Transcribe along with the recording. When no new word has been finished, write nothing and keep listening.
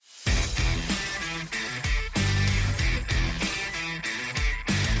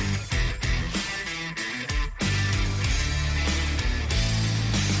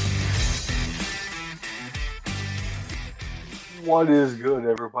What is good,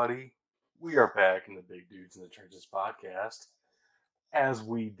 everybody? We are back in the Big Dudes in the Trenches podcast. As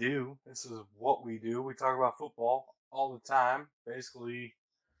we do, this is what we do. We talk about football all the time. Basically,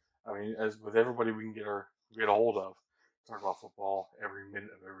 as with everybody we can get a hold of, talk about football every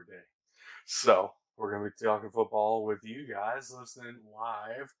minute of every day. So we're gonna be talking football with you guys listening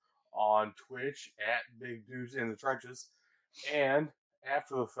live on Twitch at Big Dudes in the Trenches, and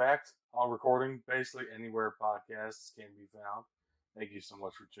after the fact on recording, basically anywhere podcasts can be found. Thank you so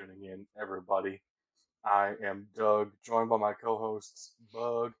much for tuning in, everybody. I am Doug, joined by my co-hosts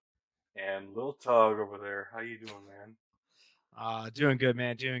Bug and Lil Tug over there. How you doing, man? Doing good,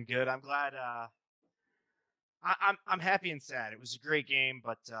 man. Doing good. I'm glad. I'm happy and sad. It was a great game,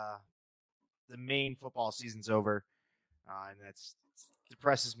 but the main football season's over, and that's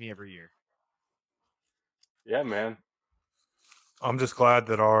depresses me every year. Yeah, man. I'm just glad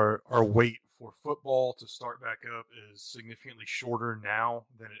that our wait for football to start back up is significantly shorter now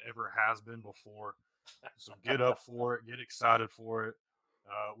than it ever has been before. So get up for it, get excited for it.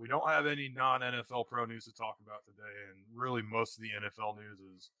 We don't have any non-NFL pro news to talk about today, and really most of the NFL news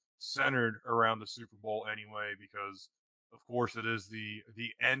is centered around the Super Bowl anyway, because of course it is the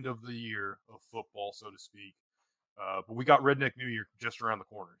end of the year of football, so to speak. But we got Redneck New Year just around the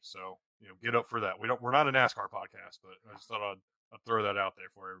corner, so get up for that. We're not a NASCAR podcast, but I just thought I'd throw that out there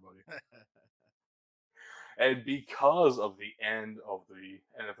for everybody. And because of the end of the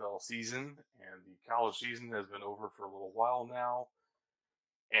NFL season and the college season has been over for a little while now,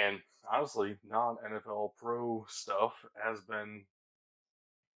 and honestly, non-NFL pro stuff has been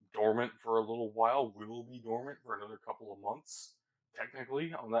dormant for a little while, will be dormant for another couple of months,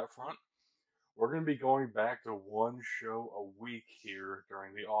 technically, on that front. We're going to be going back to one show a week here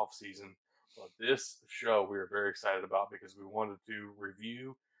during the off season. But this show we are very excited about because we wanted to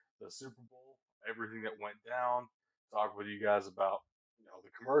review the Super Bowl, everything that went down, talk with you guys about the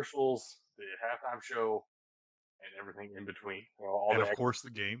commercials, the halftime show, and everything in between. Of course the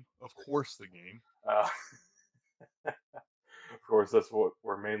game. Of course, that's what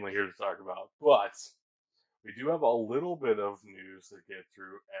we're mainly here to talk about. But we do have a little bit of news to get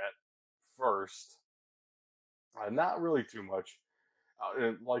through at first. Not really too much.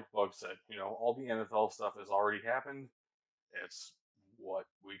 And like Bug said, all the NFL stuff has already happened. It's what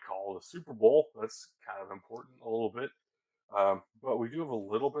we call the Super Bowl. That's kind of important a little bit. But we do have a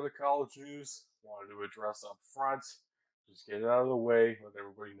little bit of college news. Wanted to address up front. Just get it out of the way. Let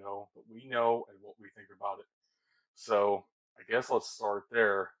everybody know what we know and what we think about it. So I guess let's start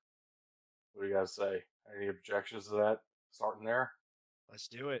there. What do you guys say? Any objections to that? Starting there? Let's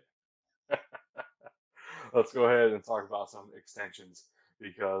do it. Let's go ahead and talk about some extensions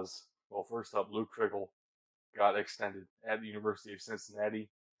because, well, first up, Luke Fickell got extended at the University of Cincinnati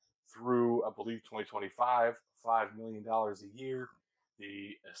through, I believe, 2025, $5 million a year.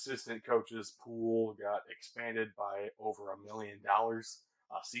 The assistant coaches pool got expanded by over $1 million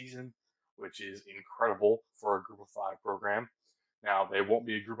a season, which is incredible for a Group of Five program. Now, they won't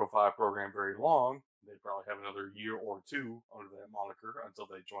be a Group of Five program very long. They probably have another year or two under that moniker until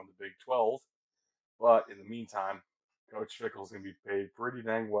they join the Big 12. But in the meantime, Coach Fickell's going to be paid pretty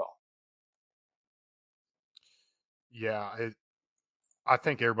dang well. Yeah, I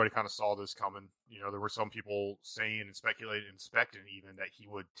think everybody kind of saw this coming. There were some people saying and speculating and expecting even that he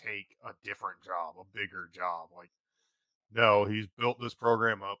would take a different job, a bigger job. Like, no, he's built this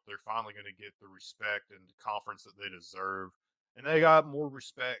program up. They're finally going to get the respect and the conference that they deserve. And they got more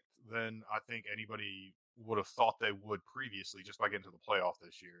respect than I think anybody would have thought they would previously just by getting to the playoff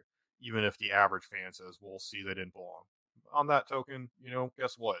this year. Even if the average fan says, we'll see, they didn't belong. On that token,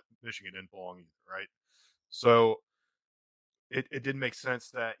 guess what? Michigan didn't belong either, right? So it didn't make sense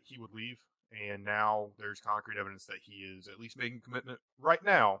that he would leave. And now there's concrete evidence that he is at least making a commitment right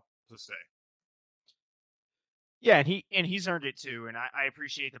now to stay. Yeah, and he's earned it too. And I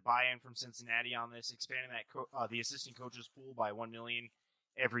appreciate the buy-in from Cincinnati on this, expanding that the assistant coaches pool by $1 million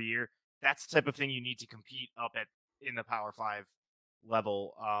every year. That's the type of thing you need to compete up in the Power 5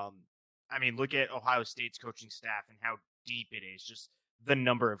 level. Look at Ohio State's coaching staff and how deep it is. Just the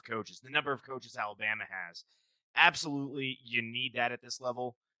number of coaches Alabama has. Absolutely, you need that at this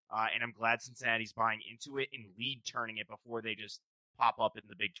level. And I'm glad Cincinnati's buying into it and lead turning it before they just pop up in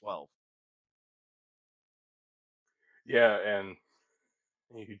the Big 12. Yeah, and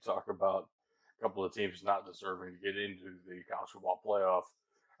you talk about a couple of teams not deserving to get into the college football playoff.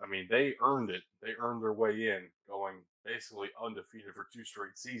 They earned it. They earned their way in, going basically undefeated for 2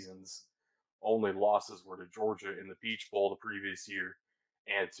 straight seasons. Only losses were to Georgia in the Peach Bowl the previous year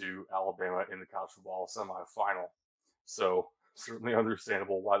and to Alabama in the college football semifinal. So certainly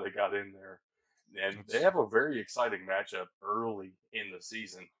understandable why they got in there. And they have a very exciting matchup early in the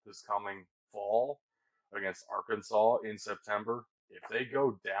season this coming fall against Arkansas in September. If they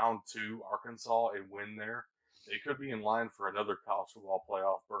go down to Arkansas and win there, they could be in line for another college football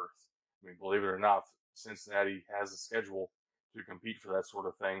playoff berth. I mean, believe it or not, Cincinnati has a schedule to compete for that sort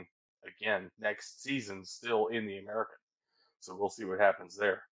of thing again next season, still in the American. So we'll see what happens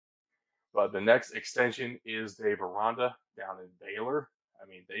there. But the next extension is Dave Aranda down in Baylor. I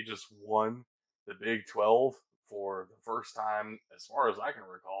mean, they just won the Big 12 for the first time, as far as I can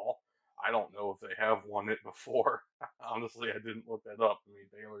recall. I don't know if they have won it before. Honestly, I didn't look that up. I mean,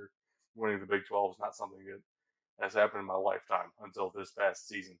 Baylor winning the Big 12 is not something that has happened in my lifetime until this past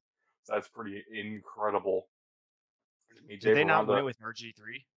season. So that's pretty incredible. I mean, Did they not win it with RG3?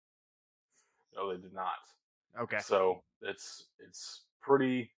 No, they did not. Okay. So it's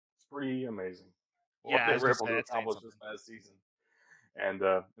pretty amazing what they were able to accomplish this past season. And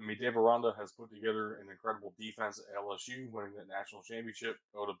I mean, Dave Aranda has put together an incredible defense at LSU, winning that national championship.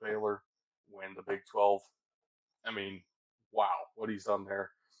 Go to Baylor, win the Big 12. I mean, wow, what he's done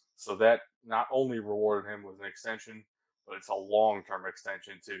there. So that not only rewarded him with an extension, but it's a long-term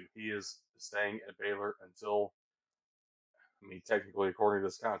extension too. He is staying at Baylor until, I mean, technically, according to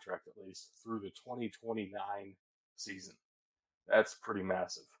this contract at least, through the 2029 season. That's pretty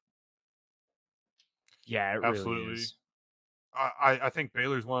massive. Yeah, it absolutely really is. I think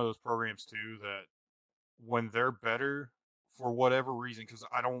Baylor's one of those programs too that when they're better for whatever reason, because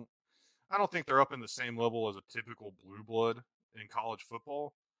I don't think they're up in the same level as a typical blue blood in college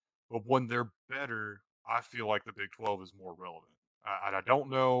football, but when they're better, I feel like the Big 12 is more relevant. And I don't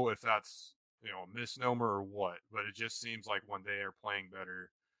know if that's a misnomer or what, but it just seems like when they are playing better,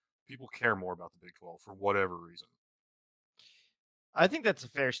 people care more about the Big 12 for whatever reason. I think that's a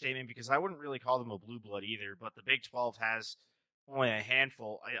fair statement because I wouldn't really call them a blue blood either, but the Big 12 has only a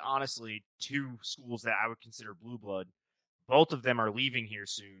handful, honestly, 2 schools that I would consider blue blood. Both of them are leaving here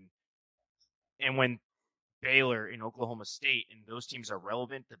soon. And when Baylor and Oklahoma State and those teams are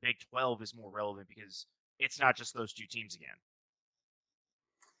relevant, the Big 12 is more relevant because it's not just those 2 teams again.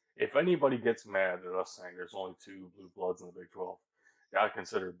 If anybody gets mad at us saying there's only 2 blue bloods in the Big 12, you got to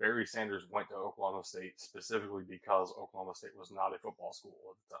consider Barry Sanders went to Oklahoma State specifically because Oklahoma State was not a football school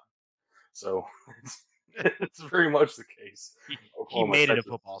at the time. So it's very much the case. He made it a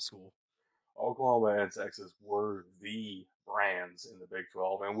football school. Oklahoma and Texas were the brands in the Big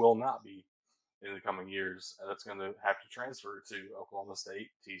 12 and will not be in the coming years. And that's going to have to transfer to Oklahoma State,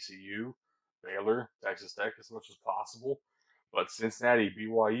 TCU, Baylor, Texas Tech as much as possible. But Cincinnati,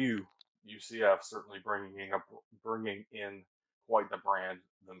 BYU, UCF certainly bringing in quite the brand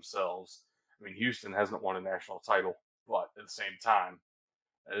themselves. I mean, Houston hasn't won a national title, but at the same time,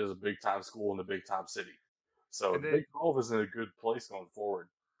 it is a big-time school in a big-time city. So the Big 12 is in a good place going forward.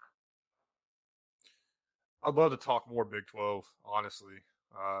 I'd love to talk more Big 12, honestly.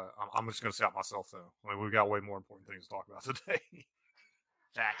 I'm just going to say it myself, though. I mean, we've got way more important things to talk about today.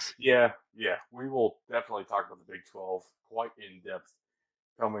 Facts. Yeah. We will definitely talk about the Big 12 quite in depth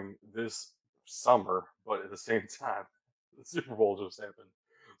coming this summer, but at the same time, the Super Bowl just happened.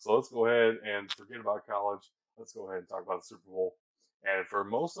 So let's go ahead and forget about college. Let's go ahead and talk about the Super Bowl. And for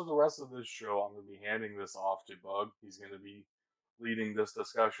most of the rest of this show, I'm going to be handing this off to Bug. He's going to be leading this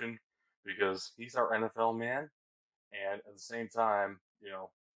discussion because he's our NFL man. And at the same time,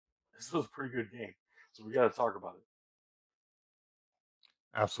 this was a pretty good game. So we got to talk about it.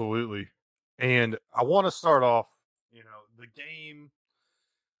 Absolutely. And I want to start off, the game,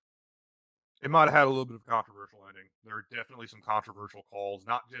 it might have had a little bit of a controversial ending. There are definitely some controversial calls,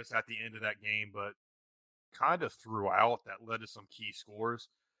 not just at the end of that game, but kind of throughout that led to some key scores.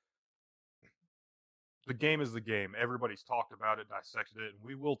 The game is the game. Everybody's talked about it, dissected it, and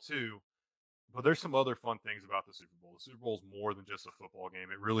we will too. But there's some other fun things about the Super Bowl. The Super Bowl is more than just a football game.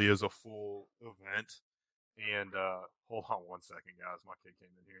 It really is a full event. And hold on one second, guys. My kid came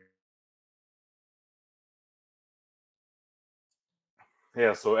in here.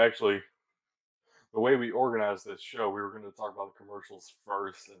 Yeah, so actually, the way we organized this show, we were going to talk about the commercials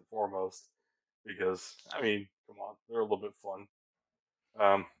first and foremost because, I mean, come on, they're a little bit fun.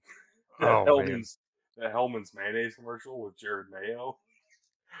 That Hellman's mayonnaise commercial with Jared Mayo,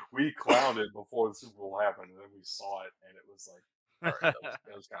 we clowned it before the Super Bowl happened, and then we saw it, and it was like, all right,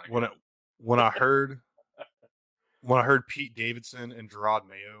 that was kind of good. When I heard Pete Davidson and Gerard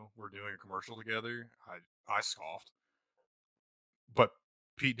Mayo were doing a commercial together, I scoffed. But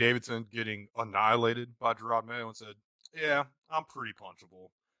Pete Davidson getting annihilated by Gerard Mayo and said, "Yeah, I'm pretty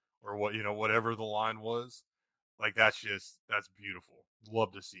punchable," or whatever the line was. Like that's beautiful.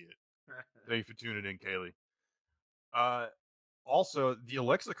 Love to see it. Thank you for tuning in, Kaylee. Also, the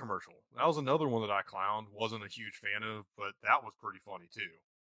Alexa commercial. That was another one that I clowned. Wasn't a huge fan of, but that was pretty funny too.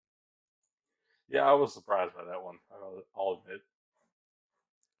 Yeah, I was surprised by that one. I'll admit.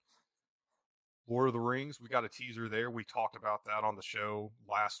 Lord of the Rings, we got a teaser there. We talked about that on the show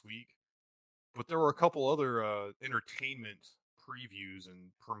last week. But there were a couple other entertainment previews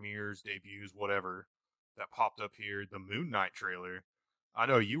and premieres, debuts, whatever, that popped up here. The Moon Knight trailer. I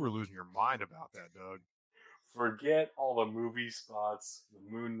know you were losing your mind about that, Doug. Forget all the movie spots,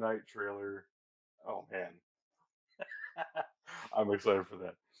 the Moon Knight trailer. Oh, man. I'm excited for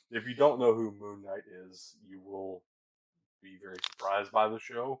that. If you don't know who Moon Knight is, you will be very surprised by the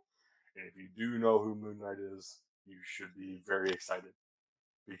show. And if you do know who Moon Knight is, you should be very excited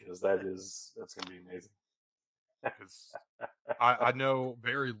because that's going to be amazing. Because I know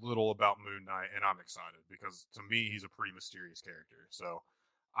very little about Moon Knight, and I'm excited because to me he's a pretty mysterious character. So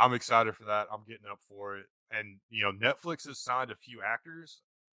I'm excited for that. I'm getting up for it. And Netflix has signed a few actors.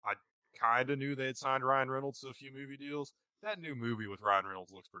 I kind of knew they had signed Ryan Reynolds to a few movie deals. That new movie with Ryan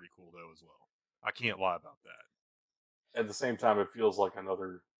Reynolds looks pretty cool though as well. I can't lie about that. At the same time, it feels like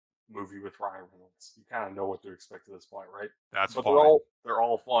another movie with Ryan Reynolds. You kind of know what to expect at this point, right? That's but fine. they're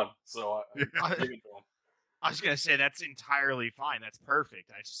all fun. So I give it to them. I was gonna say that's entirely fine. That's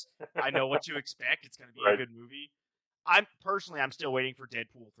perfect. I know what to expect. It's gonna be Right. a good movie. I'm still waiting for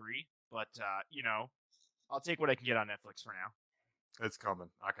Deadpool 3, but I'll take what I can get on Netflix for now. It's coming.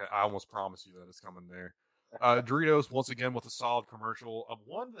 I almost promise you that it's coming there. Doritos once again with a solid commercial.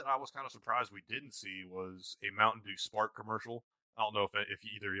 One that I was kind of surprised we didn't see was a Mountain Dew Spark commercial. I don't know if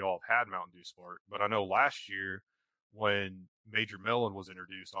either of y'all have had Mountain Dew Spark, but I know last year when Major Melon was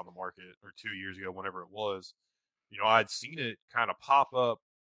introduced on the market, or 2 years ago, whenever it was, I'd seen it kind of pop up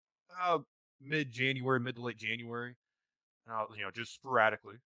mid-January, mid to late January, just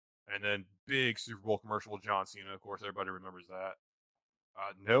sporadically. And then big Super Bowl commercial with John Cena. Of course, everybody remembers that.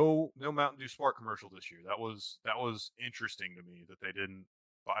 No Mountain Dew Spark commercial this year. That was interesting to me that they didn't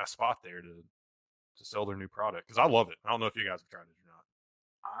buy a spot there to sell their new product, because I love it. I don't know if you guys have tried it or not.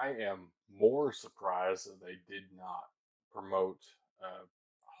 I am more surprised that they did not promote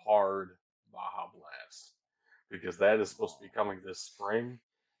hard Baja Blast, because that is supposed to be coming this spring,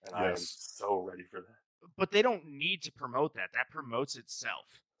 and I am so ready for that. But they don't need to promote that. That promotes itself.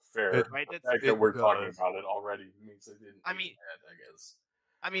 Fair, right? The fact that we're talking about it already means they didn't. I guess.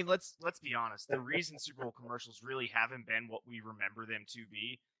 I mean, let's be honest. The reason Super Bowl commercials really haven't been what we remember them to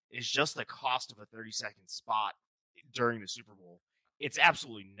be is just the cost of a 30-second spot during the Super Bowl. It's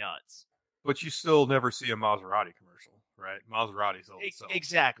absolutely nuts. But you still never see a Maserati commercial, right? Maserati sells itself.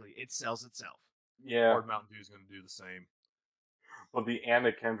 Exactly. It sells itself. Yeah. Hard Mountain Dew is going to do the same. But the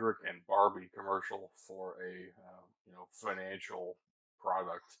Anna Kendrick and Barbie commercial for a financial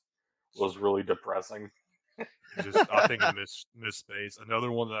product was really depressing. I think it missed space.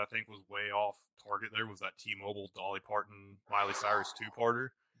 Another one that I think was way off target there was that T-Mobile Dolly Parton Miley Cyrus 2-parter.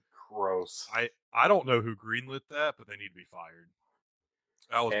 Gross. I don't know who greenlit that, but they need to be fired.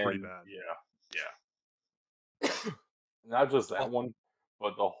 That was pretty bad. Yeah. Not just that one,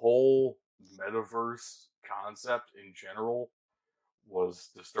 but the whole metaverse concept in general was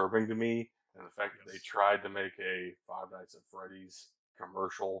disturbing to me. And the fact that they tried to make a Five Nights at Freddy's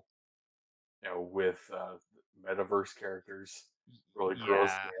commercial, with metaverse characters really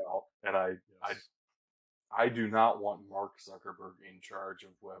grossed me out. And I do not want Mark Zuckerberg in charge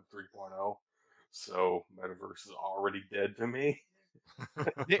of Web 3.0. So metaverse is already dead to me.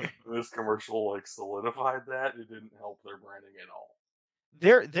 This commercial solidified that. It didn't help their branding at all.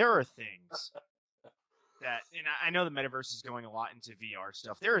 There are things that, and I know the metaverse is going a lot into VR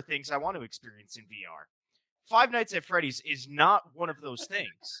stuff. There are things I want to experience in VR. Five Nights at Freddy's is not one of those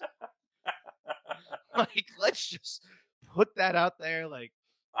things. Let's just put that out there.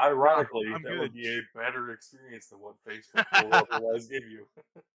 Ironically, that would be a better experience than what Facebook will otherwise give you.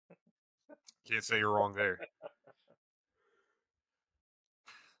 Can't say you're wrong there.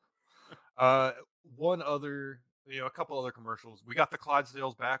 One other, a couple other commercials. We got the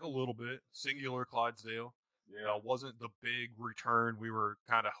Clydesdales back a little bit. Singular Clydesdale. Yeah. Wasn't the big return we were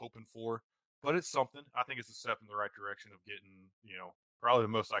kind of hoping for, but it's something. I think it's a step in the right direction of getting, probably the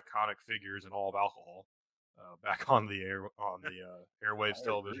most iconic figures in all of alcohol back on the airwaves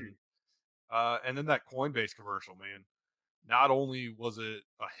television. And then that Coinbase commercial, man. Not only was it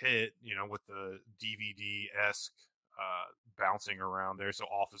a hit, with the DVD-esque bouncing around there, so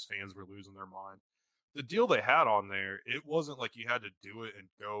Office fans were losing their mind. The deal they had on there, it wasn't like you had to do it and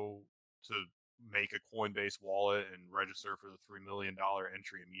go to make a Coinbase wallet and register for the $3 million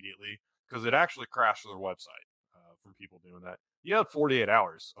entry immediately, because it actually crashed their website from people doing that. You had 48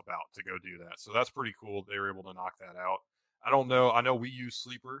 hours about to go do that, so that's pretty cool. They were able to knock that out. I don't know. I know we use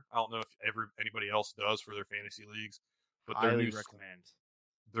Sleeper. I don't know if anybody else does for their fantasy leagues, but Highly recommend.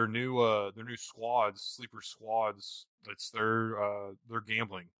 Their new squads, Sleeper squads. It's their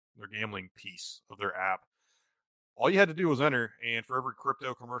gambling piece of their app. All you had to do was enter, and for every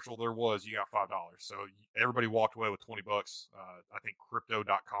crypto commercial there was, you got $5. So everybody walked away with $20. I think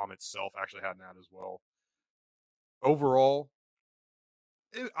Crypto.com itself actually had an ad as well. Overall,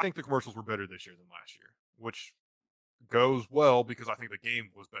 I think the commercials were better this year than last year, which goes well because I think the game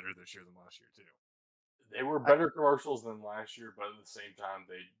was better this year than last year too. They were better commercials than last year, but at the same time,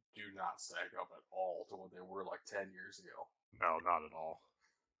 they do not stack up at all to what they were like 10 years ago. No, not at all.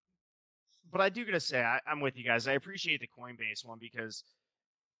 But I do gotta say, I'm with you guys. I appreciate the Coinbase one because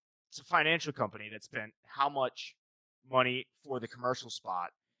it's a financial company that spent how much money for the commercial spot.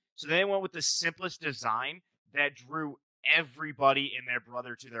 So they went with the simplest design that drew everybody and their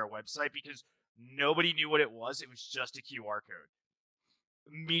brother to their website because nobody knew what it was. It was just a QR code.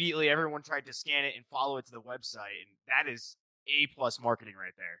 Immediately, everyone tried to scan it and follow it to the website, and that is A+ marketing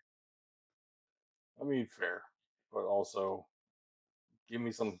right there. I mean, fair, but also give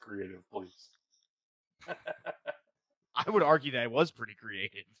me something creative, please. I would argue that it was pretty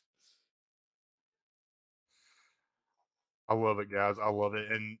creative. I love it, guys. I love it.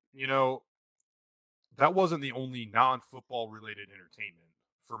 And, that wasn't the only non-football related entertainment.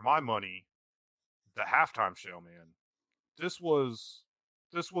 For my money, the halftime show, man. This was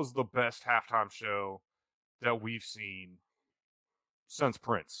the best halftime show that we've seen since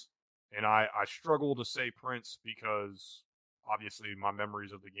Prince. And I struggle to say Prince because obviously my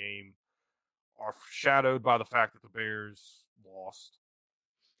memories of the game are shadowed by the fact that the Bears lost.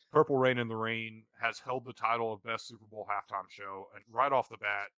 Purple Rain in the Rain has held the title of Best Super Bowl Halftime Show. And right off the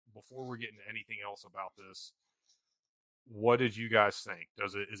bat, before we get into anything else about this, what did you guys think?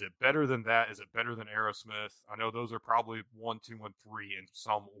 Is it better than that? Is it better than Aerosmith? I know those are probably 1, 2, and 3 in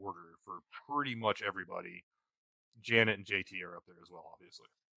some order for pretty much everybody. Janet and JT are up there as well, obviously.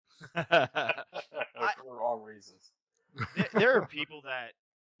 For the wrong reasons. There are people that,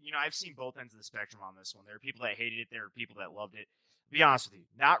 I've seen both ends of the spectrum on this one. There are people that hated it. There are people that loved it. To be honest with you,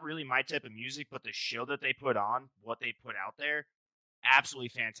 not really my type of music, but the show that they put on, what they put out there, absolutely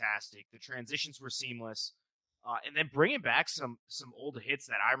fantastic. The transitions were seamless. And then bringing back some old hits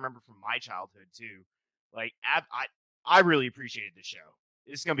that I remember from my childhood too. Like I really appreciated the show.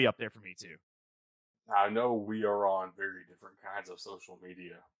 It's gonna be up there for me too. I know we are on very different kinds of social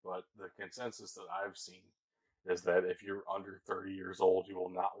media, but the consensus that I've seen is that if you're under 30 years old, you will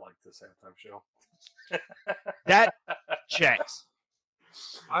not like this halftime show. That checks.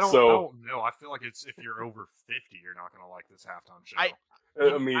 I don't know. I feel like it's if you're over 50, you're not going to like this halftime show.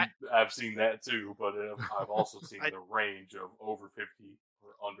 I mean, I've seen that too, but I've also seen the range of over 50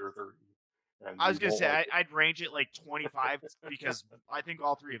 or under 30. And I was going to say, I'd range it like 25 because I think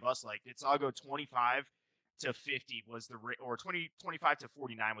all three of us liked it. So I'll go 25 to 50 was or 25 to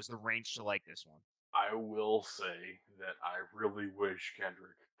 49 was the range to like this one. I will say that I really wish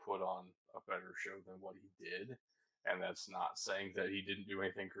Kendrick put on a better show than what he did. And that's not saying that he didn't do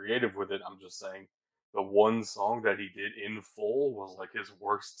anything creative with it. I'm just saying the one song that he did in full was like his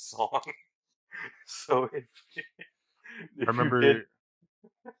worst song. So if I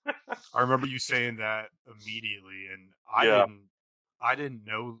remember you saying that immediately, and I didn't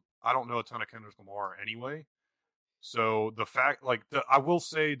know. I don't know a ton of Kendrick Lamar anyway. So the fact, I will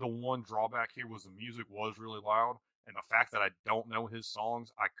say the one drawback here was the music was really loud. And the fact that I don't know his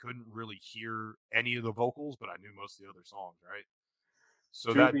songs, I couldn't really hear any of the vocals, but I knew most of the other songs, right?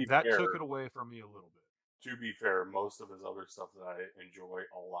 So that took it away from me a little bit. To be fair, most of his other stuff that I enjoy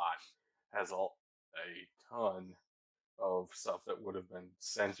a lot has a ton of stuff that would have been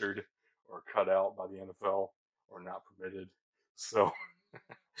censored or cut out by the NFL or not permitted. So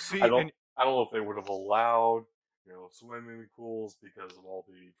I don't know if they would have allowed, swimming pools because of all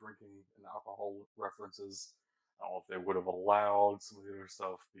the drinking and alcohol references. I don't know if they would have allowed some of the other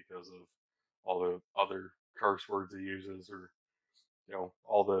stuff because of all the other curse words he uses or,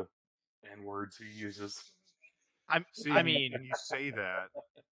 all the N-words he uses. I mean, when you say that,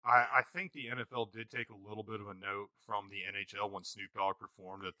 I think the NFL did take a little bit of a note from the NHL when Snoop Dogg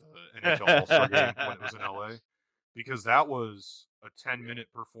performed at the NHL All-Star game when it was in LA, because that was a 10-minute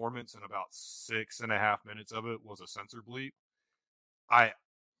performance and about 6.5 minutes of it was a censor bleep. I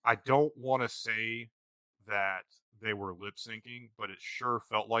don't want to say that they were lip syncing, but it sure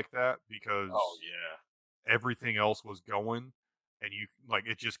felt like that because everything else was going and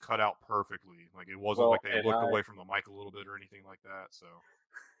it just cut out perfectly. Like it wasn't like they looked away from the mic a little bit or anything like that. So,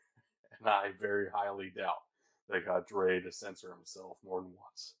 and I very highly doubt they got Dre to censor himself more than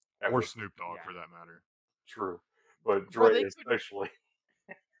once. Or Snoop Dogg for that matter. True. but Bro, Dre especially.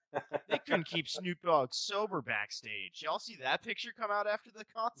 They couldn't keep Snoop Dogg sober backstage. Y'all see that picture come out after the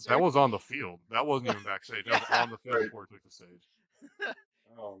concert? That was on the field. That wasn't even backstage. That was on the field before he took the stage.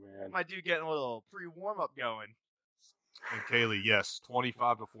 Oh, man. My dude getting a little pre-warm-up going. And Kaylee, yes,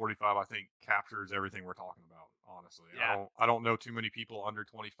 25 to 45, I think captures everything we're talking about. Honestly, Yeah. I don't know too many people under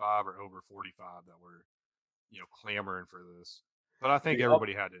 25 or over 45 that were, clamoring for this. But I think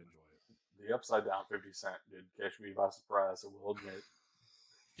everybody had to enjoy it. The upside down 50 Cent did catch me by surprise, I will admit.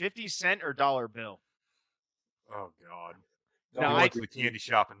 50 cent or dollar bill? Oh God! No, He went to the candy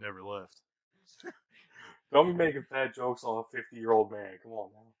shop and never left. Don't be making fat jokes on a 50-year-old man. Come on,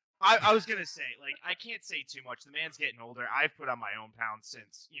 man. I was gonna say, I can't say too much. The man's getting older. I've put on my own pounds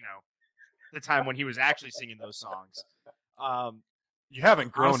since the time when he was actually singing those songs. You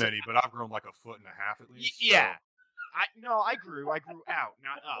haven't grown honestly, any, but I've grown like a foot and a half at least. Yeah. So. I grew out,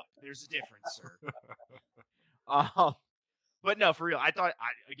 not up. There's a difference, sir. But no, for real, I thought,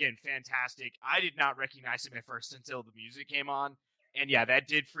 again, fantastic. I did not recognize him at first until the music came on. And yeah, that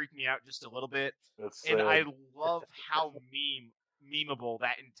did freak me out just a little bit. And I love how memeable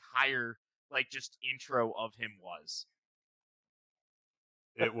that entire, just intro of him was.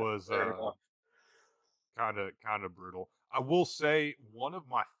 It was kind of brutal. I will say one of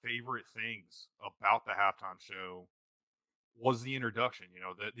my favorite things about the halftime show was the introduction.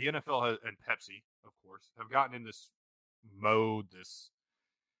 The NFL and Pepsi, of course, have gotten in this mode, this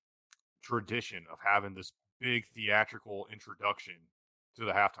tradition of having this big theatrical introduction to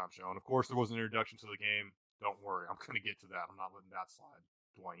the halftime show. And of course, there was an introduction to the game. Don't worry, I'm going to get to that. I'm not letting that slide,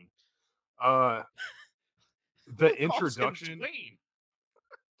 Dwayne. The introduction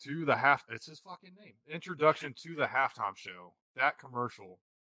to the it's his fucking name. Introduction to the halftime show. That commercial.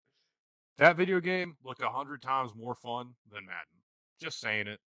 That video game looked 100 times more fun than Madden. Just saying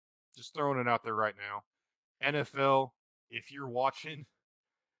it. Just throwing it out there right now. NFL, if you're watching,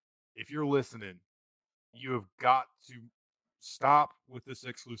 if you're listening, you have got to stop with this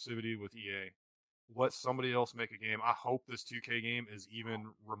exclusivity with EA. Let somebody else make a game. I hope this 2K game is even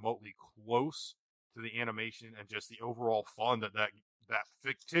remotely close to the animation and just the overall fun that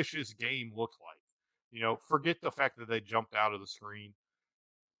fictitious game looked like. Forget the fact that they jumped out of the screen.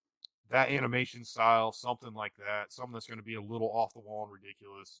 That animation style, something like that, something that's going to be a little off the wall and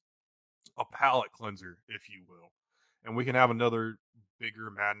ridiculous. A palate cleanser, if you will. And we can have another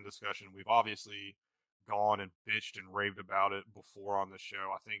bigger Madden discussion. We've obviously gone and bitched and raved about it before on the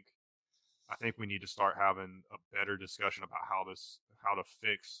show. I think we need to start having a better discussion about how to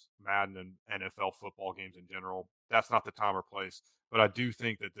fix Madden and NFL football games in general. That's not the time or place, but I do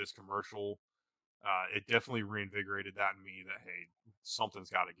think that this commercial, it definitely reinvigorated that in me that, hey, something's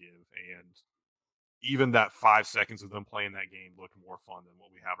got to give. And even that 5 seconds of them playing that game looked more fun than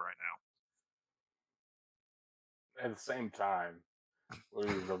what we have right now. At the same time, what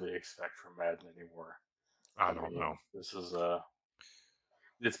do we really expect from Madden anymore? I don't know. This is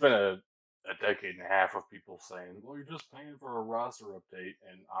it's been a decade and a half of people saying, well, you're just paying for a roster update.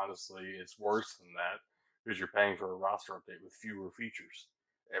 And honestly, it's worse than that because you're paying for a roster update with fewer features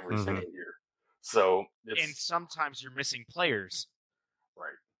every single year. So and sometimes you're missing players.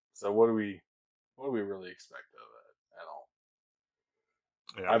 Right. So what do we really expect of that at all?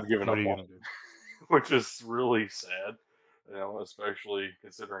 Yeah, I've given up on it, which is really sad. Especially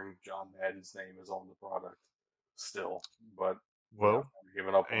considering John Madden's name is on the product still. But I've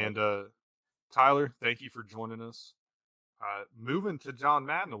given up on it. Tyler, thank you for joining us. Moving to John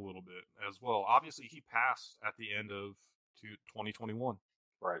Madden a little bit as well. Obviously, he passed at the end of 2021.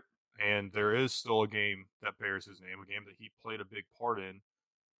 Right. And there is still a game that bears his name, a game that he played a big part in.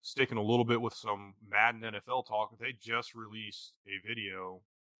 Sticking a little bit with some Madden NFL talk, they just released a video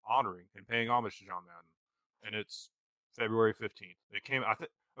honoring and paying homage to John Madden. And it's February 15th. It came,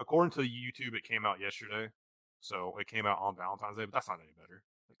 according to YouTube, it came out yesterday. So it came out on Valentine's Day, but that's not any better.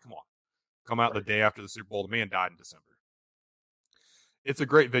 Come on. Come out the day after the Super Bowl. The man died in December. It's a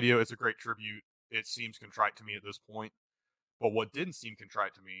great video. It's a great tribute. It seems contrite to me at this point. But what didn't seem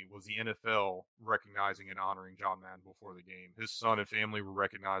contrite to me was the NFL recognizing and honoring John Madden before the game. His son and family were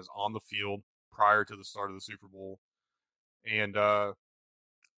recognized on the field prior to the start of the Super Bowl. And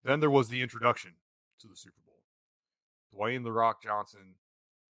then there was the introduction to the Super Bowl. Dwayne "The Rock" Johnson.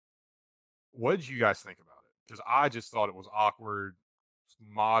 What did you guys think about it? Because I just thought it was awkward,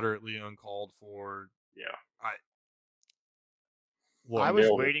 moderately uncalled for. Yeah. I was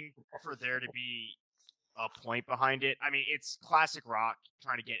waiting for there to be a point behind it. I mean, it's classic Rock,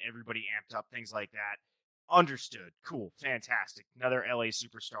 trying to get everybody amped up, things like that. Understood. Cool. Fantastic. Another LA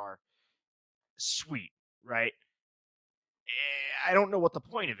superstar. Sweet. Right? I don't know what the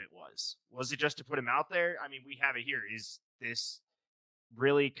point of it was. Was it just to put him out there? I mean, we have it here. Is this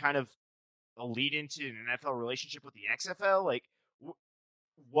really kind of a lead into an NFL relationship with the XFL? Like,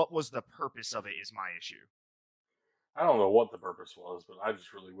 what was the purpose of it is my issue. I don't know what the purpose was, but I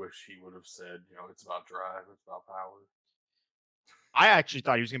just really wish he would have said, it's about drive, it's about power. I actually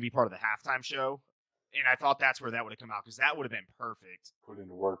thought he was going to be part of the halftime show, and I thought that's where that would have come out, because that would have been perfect. Put in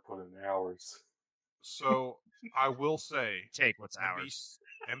the work, put in the hours. So I will say, take what's ours.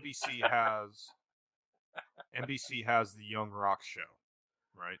 NBC has the Young Rock show,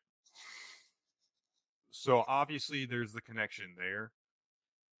 right? So obviously there's the connection there,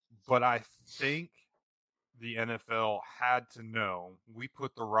 but I think the NFL had to know, we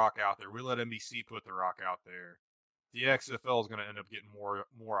put The Rock out there, we let NBC put The Rock out there, the XFL is going to end up getting more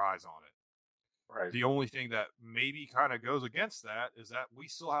eyes on it. Right. The only thing that maybe kind of goes against that is that we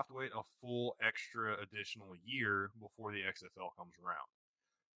still have to wait a full extra additional year before the XFL comes around.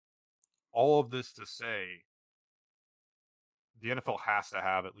 All of this to say, the NFL has to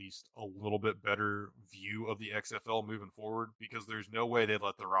have at least a little bit better view of the XFL moving forward, because there's no way they'd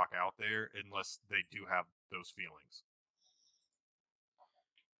let The Rock out there unless they do have those feelings.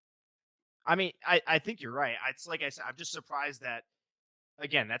 I mean, I think you're right. It's like I said, I'm just surprised that,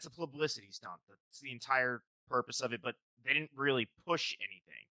 again, that's a publicity stunt. That's the entire purpose of it, but they didn't really push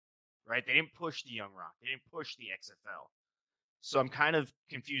anything, right? They didn't push the Young Rock. They didn't push the XFL. So I'm kind of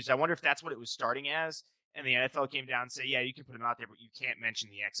confused. I wonder if that's what it was starting as, and the NFL came down and said, yeah, you can put him out there, but you can't mention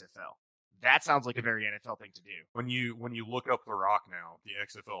the XFL. That sounds like a very NFL thing to do. When you look up The Rock now, the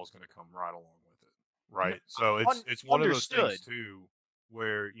XFL is going to come right along with it, right? So it's one of those things too,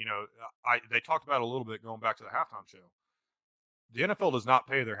 where they talked about it a little bit going back to the halftime show. The NFL does not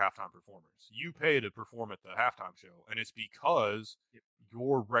pay their halftime performers. You pay to perform at the halftime show, and it's because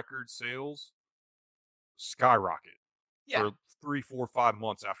your record sales skyrocket for 3, 4, 5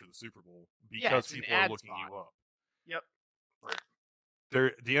 months after the Super Bowl because people are looking you up. Yep. Right.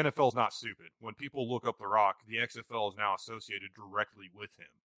 The NFL is not stupid. When people look up The Rock, the XFL is now associated directly with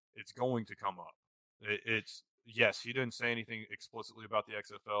him. It's going to come up. It's yes, he didn't say anything explicitly about the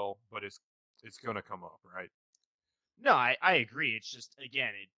XFL, but it's going to come up, right? No, I agree. It's just,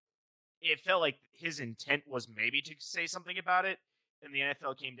 again, it felt like his intent was maybe to say something about it, and the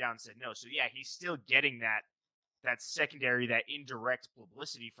NFL came down and said no. So yeah, he's still getting that secondary, that indirect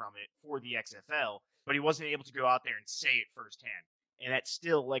publicity from it for the XFL, but he wasn't able to go out there and say it firsthand. And that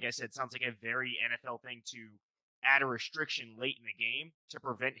still, like I said, sounds like a very NFL thing to add a restriction late in the game to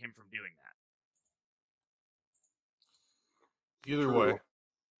prevent him from doing that. Either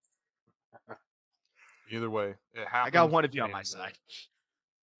way, it happens. I got one of you on my side.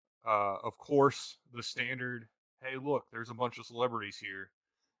 Of course, the standard, hey, look, there's a bunch of celebrities here.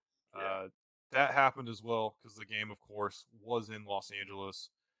 Yeah. That happened as well, because the game, of course, was in Los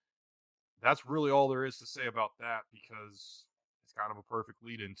Angeles. That's really all there is to say about that, because it's kind of a perfect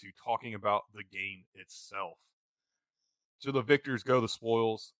lead into talking about the game itself. To the victors go the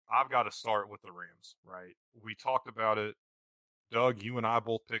spoils. I've got to start with the Rams, right? We talked about it. Doug, you and I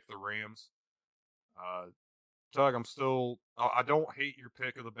both picked the Rams. Doug, I don't hate your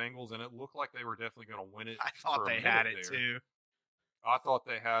pick of the Bengals, and it looked like they were definitely going to win it. I thought they had it too. I thought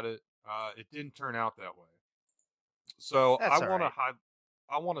they had it. It didn't turn out that way. So I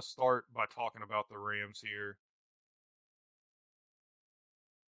want to start by talking about the Rams here.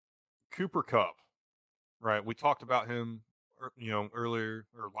 Cooper Kupp, right? We talked about him, earlier,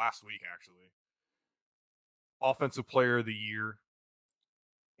 or last week actually. Offensive Player of the Year,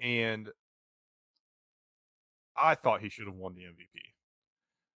 and I thought he should have won the MVP.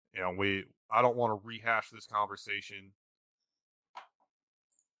 I don't want to rehash this conversation,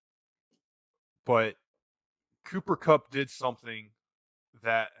 but Cooper Kupp did something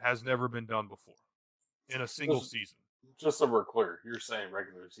that has never been done before in a single season. Just so we're clear, you're saying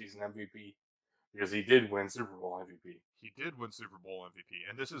regular season MVP because he did win Super Bowl MVP. He did win Super Bowl MVP,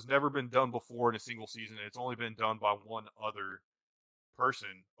 and this has never been done before in a single season. It's only been done by one other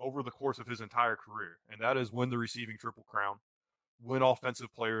person over the course of his entire career, and that is win the receiving Triple Crown, win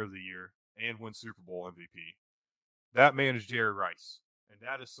Offensive Player of the Year, and win Super Bowl MVP. That man is Jerry Rice, and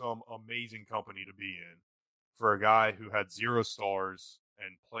that is some amazing company to be in for a guy who had 0 stars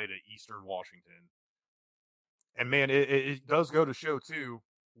and played at Eastern Washington. And man, it does go to show too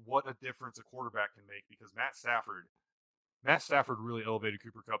what a difference a quarterback can make, because Matt Stafford really elevated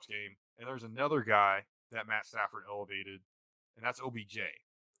Cooper Kupp's game, and there's another guy that Matt Stafford elevated, and that's OBJ.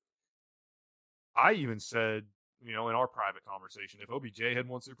 I even said, in our private conversation, if OBJ had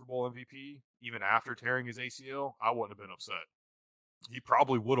won Super Bowl MVP, even after tearing his ACL, I wouldn't have been upset. He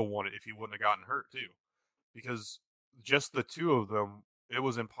probably would have won it if he wouldn't have gotten hurt too, because just the two of them, it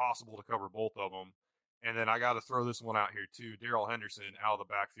was impossible to cover both of them. And then I got to throw this one out here too. Darrell Henderson out of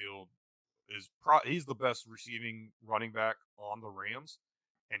the backfield he's the best receiving running back on the Rams,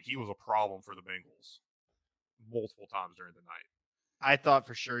 and he was a problem for the Bengals multiple times during the night. I thought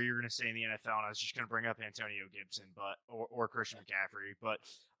for sure you were going to say in the NFL, and I was just going to bring up Antonio Gibson, or Christian McCaffrey. But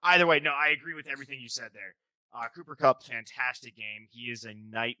either way, no, I agree with everything you said there. Cooper Kupp, fantastic game. He is a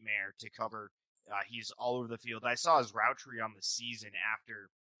nightmare to cover. He's all over the field. I saw his route tree on the season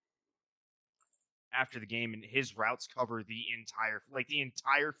after the game, and his routes cover the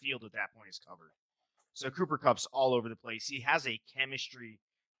entire field at that point is covered. So Cooper Kupp's all over the place. He has a chemistry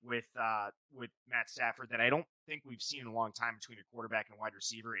with Matt Stafford that I don't think we've seen in a long time between a quarterback and wide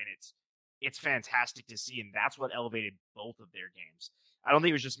receiver, and it's fantastic to see, and that's what elevated both of their games. I don't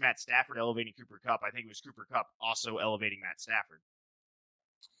think it was just Matt Stafford elevating Cooper Kupp. I think it was Cooper Kupp also elevating Matt Stafford.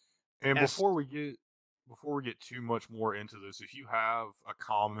 And before we get too much more into this, if you have a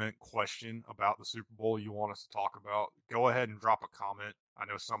comment, question about the Super Bowl you want us to talk about, go ahead and drop a comment. I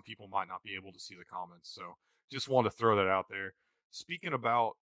know some people might not be able to see the comments, so just wanted to throw that out there. Speaking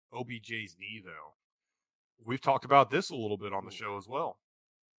about OBJ's knee, though, we've talked about this a little bit on the show as well.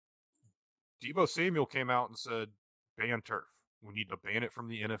 Deebo Samuel came out and said, ban turf. We need to ban it from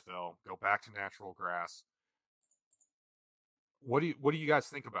the NFL, go back to natural grass. What do you guys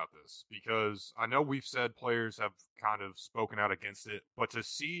think about this? Because I know we've said players have kind of spoken out against it, but to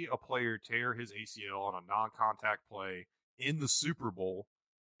see a player tear his ACL on a non-contact play in the Super Bowl,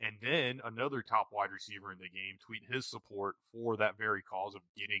 and then another top wide receiver in the game tweet his support for that very cause of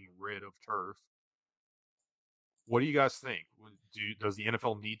getting rid of turf, what do you guys think? Does the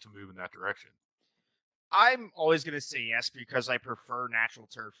NFL need to move in that direction? I'm always going to say yes because I prefer natural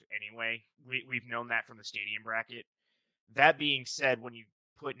turf anyway. We've known that from the stadium bracket. That being said, when you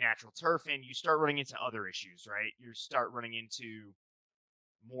put natural turf in, you start running into other issues, right? You start running into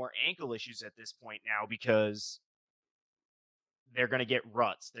more ankle issues at this point now because they're going to get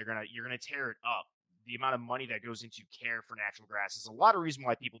ruts. You're going to tear it up. The amount of money that goes into care for natural grass is a lot of reason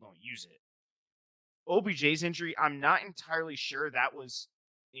why people don't use it. OBJ's injury, I'm not entirely sure that was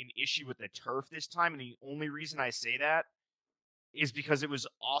an issue with the turf this time, and the only reason I say that is because it was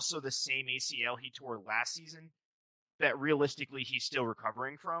also the same ACL he tore last season that realistically he's still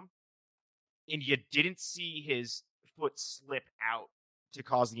recovering from, and you didn't see his foot slip out to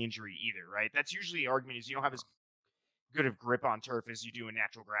cause the injury either, right? That's usually the argument is you don't have as good of grip on turf as you do in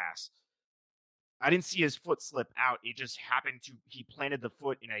natural grass. I didn't see his foot slip out. It just happened he planted the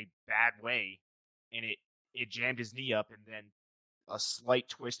foot in a bad way, and it jammed his knee up, and then a slight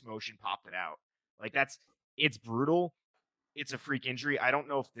twist motion popped it out. It's brutal. It's a freak injury. I don't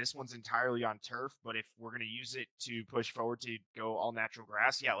know if this one's entirely on turf, but if we're going to use it to push forward to go all natural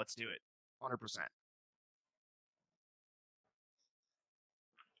grass, yeah, let's do it. 100%.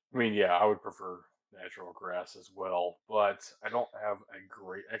 I mean, yeah, I would prefer natural grass as well, but I don't have a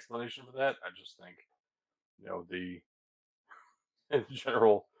great explanation for that. I just think, the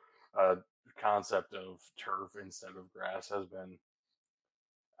general concept of turf instead of grass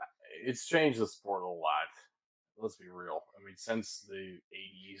it's changed the sport a lot. Let's be real. I mean, since the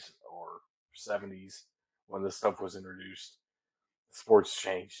 80s or 70s, when this stuff was introduced, the sport's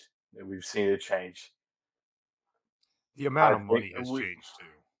changed. And we've seen it change. The amount of money has changed too.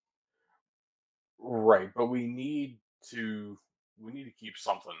 Right, but we need to keep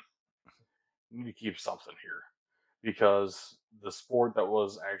something. We need to keep something here. Because the sport that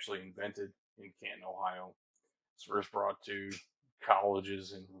was actually invented in Canton, Ohio, was first brought to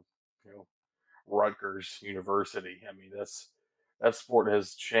colleges and Rutgers University. I mean, that sport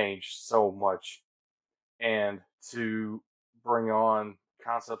has changed so much, and to bring on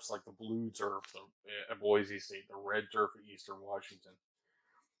concepts like the blue turf at Boise State, the red turf at Eastern Washington,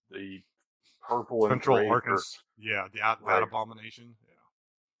 the purple Central and gray Arkansas, that abomination,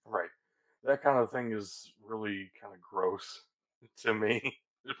 right. That kind of thing is really kind of gross to me,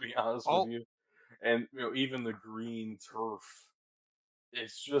 to be honest with you. And even the green turf,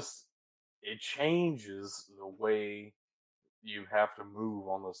 it changes the way you have to move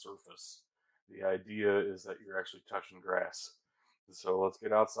on the surface. The idea is that you're actually touching grass. So let's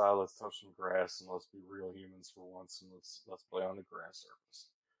get outside, let's touch some grass, and let's be real humans for once, and let's play on the grass surface.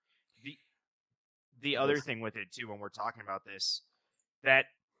 The other thing with it too, when we're talking about this, that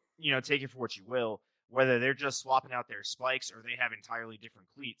take it for what you will, whether they're just swapping out their spikes or they have entirely different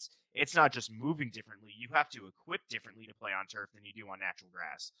cleats, it's not just moving differently. You have to equip differently to play on turf than you do on natural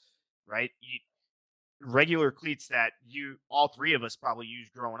grass, right? Regular cleats that all three of us probably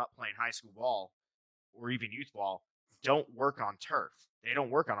used growing up playing high school ball or even youth ball don't work on turf. They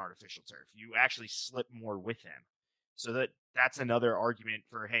don't work on artificial turf. You actually slip more with them. So that's another argument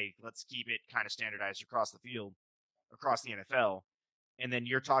for, hey, let's keep it kind of standardized across the field, across the NFL. And then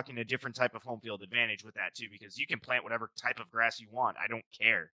you're talking a different type of home field advantage with that too, because you can plant whatever type of grass you want. I don't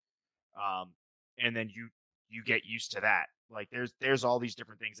care. And then you get used to that. Like there's all these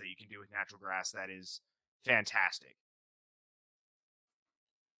different things that you can do with natural grass that is fantastic.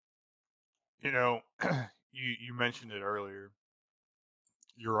 You know, you mentioned it earlier.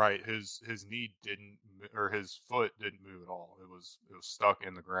 You're right. His knee didn't, or his foot didn't move at all. It was stuck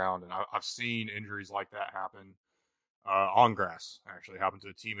in the ground, and I've seen injuries like that happen on grass. Actually, happened to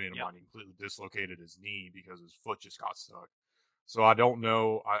a teammate of mine. He completely dislocated his knee because his foot just got stuck. So I don't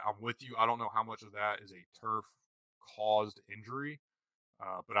know. I'm with you. I don't know how much of that is a turf caused injury.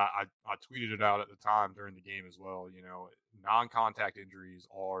 But I tweeted it out at the time during the game as well. You know, non-contact injuries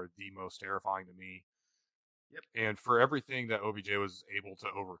are the most terrifying to me. Yep. And for everything that OBJ was able to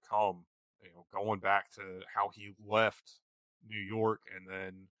overcome, you know, going back to how he left New York, and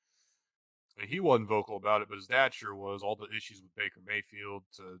then he wasn't vocal about it, but his dad sure was. All the issues with Baker Mayfield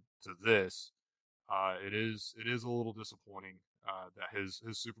to this, it is a little disappointing that his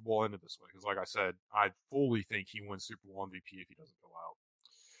Super Bowl ended this way. Because, like I said, I fully think he wins Super Bowl MVP if he doesn't go out.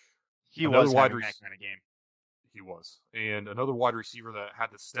 He was having that kind of game. He was. And another wide receiver that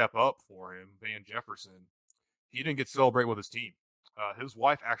had to step up for him, Van Jefferson, he didn't get to celebrate with his team. His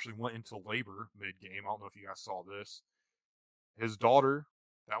wife actually went into labor mid-game. I don't know if you guys saw this. His daughter,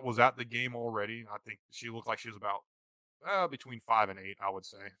 that was at the game already. I think she looked like she was about between 5 and 8, I would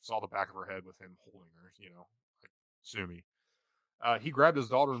say. Saw the back of her head with him holding her, you know, like Sumi. He grabbed his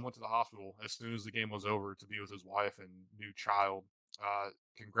daughter and went to the hospital as soon as the game was over to be with his wife and new child.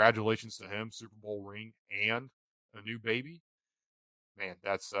 Congratulations to him, Super Bowl ring and a new baby. Man,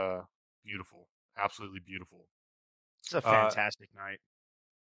 that's beautiful. Absolutely beautiful. It's a fantastic night.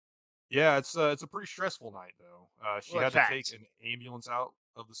 Yeah, it's a pretty stressful night though. She had to take an ambulance out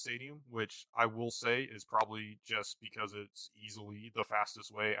of the stadium, which I will say is probably just because it's easily the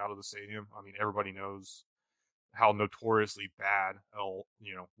fastest way out of the stadium. I mean, everybody knows how notoriously bad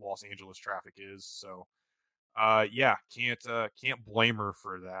Los Angeles traffic is. So, yeah, can't blame her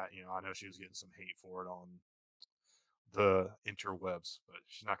for that. You know, I know she was getting some hate for it on the interwebs, but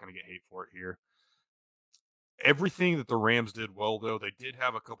she's not going to get hate for it here. Everything that the Rams did well, though, they did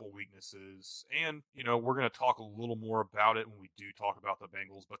have a couple weaknesses, and you know we're going to talk a little more about it when we do talk about the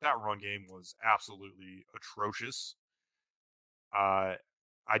Bengals. But that run game was absolutely atrocious. I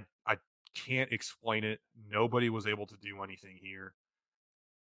can't explain it. Nobody was able to do anything here.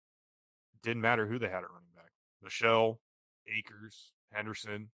 Didn't matter who they had at running back. Michelle, Akers,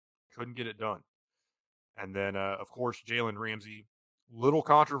 Henderson couldn't get it done. And then, of course, Jalen Ramsey. Little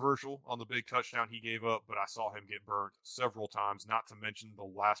controversial on the big touchdown he gave up, but I saw him get burnt several times, not to mention the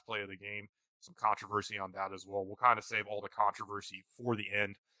last play of the game. Some controversy on that as well. We'll kind of save all the controversy for the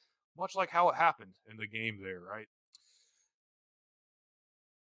end, much like how it happened in the game there, right?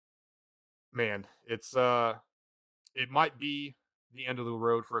 Man, it might be the end of the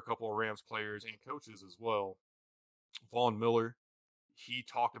road for a couple of Rams players and coaches as well. Von Miller, he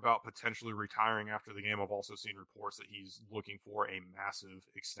talked about potentially retiring after the game. I've also seen reports that he's looking for a massive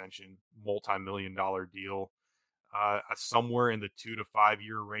extension, multi-million-dollar deal, somewhere in the 2 to 5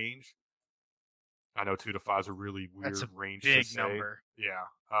 year range. I know 2 to 5 is a really weird range to say. Number. Yeah,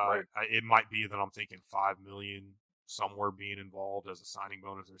 right. It might be that I'm thinking $5 million somewhere being involved as a signing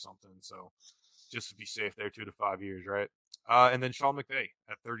bonus or something. So just to be safe there, 2 to 5 years, right? And then Sean McVay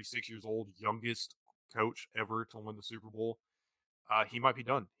at 36 years old, youngest coach ever to win the Super Bowl. He might be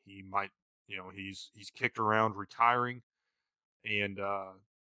done. He might, he's kicked around retiring. And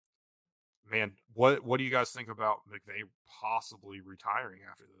man, what do you guys think about McVay possibly retiring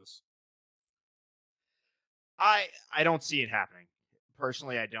after this? I don't see it happening.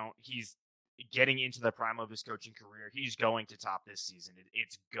 Personally, I don't. He's getting into the prime of his coaching career. He's going to top this season.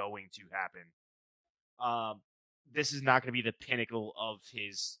 It's going to happen. This is not going to be the pinnacle of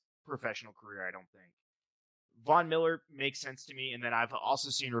his professional career, I don't think. Von Miller makes sense to me, and then I've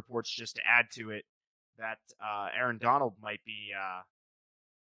also seen reports, just to add to it, that Aaron Donald might be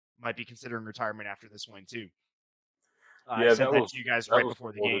considering retirement after this win too. Yeah, I said that to you guys right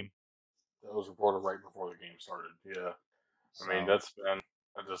before the game. That was reported right before the game started. Yeah, I mean that's been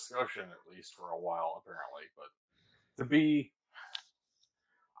a discussion at least for a while apparently, but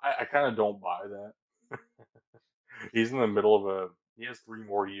I kind of don't buy that. He's in the middle of he has 3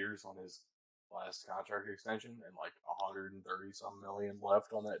 more years on his last contract extension and like 130 some million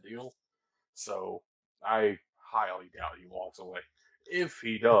left on that deal. So I highly doubt he walks away. If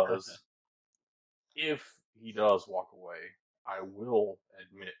he does walk away, I will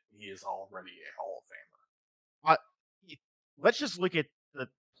admit he is already a Hall of Famer. let's just look at the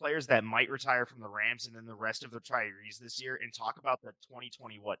players that might retire from the Rams and then the rest of the retirees this year and talk about the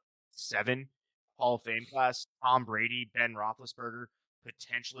 2027 Hall of Fame class. Tom Brady, Ben Roethlisberger,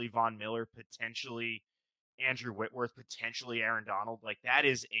 potentially Von Miller, potentially Andrew Whitworth, potentially Aaron Donald. Like, that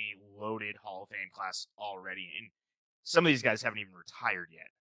is a loaded Hall of Fame class already. And some of these guys haven't even retired yet.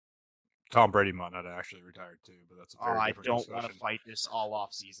 Tom Brady might not have actually retired too, but that's a very different I don't discussion. want to fight this all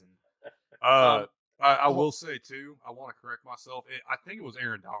off season. I will say too, I want to correct myself. I think it was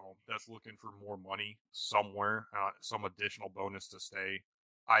Aaron Donald that's looking for more money somewhere, some additional bonus to stay.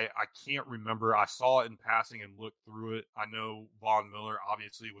 I can't remember. I saw it in passing and looked through it. I know Von Miller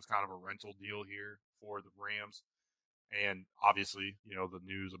obviously was kind of a rental deal here for the Rams, and obviously, the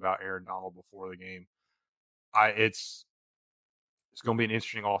news about Aaron Donald before the game. It's going to be an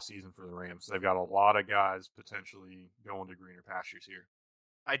interesting off season for the Rams. They've got a lot of guys potentially going to greener pastures here.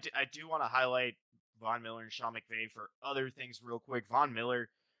 I do want to highlight Von Miller and Sean McVay for other things real quick. Von Miller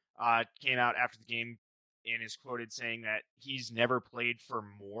came out after the game and is quoted saying that he's never played for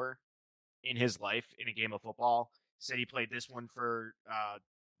more in his life in a game of football. Said he played this one for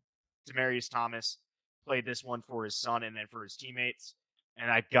Demaryius Thomas, played this one for his son and then for his teammates.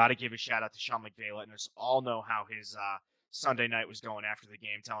 And I've got to give a shout out to Sean McVay, letting us all know how his Sunday night was going after the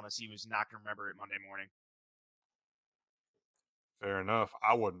game, telling us he was not going to remember it Monday morning. Fair enough.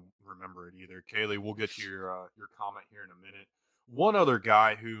 I wouldn't remember it either. Kaylee, we'll get to your comment here in a minute. One other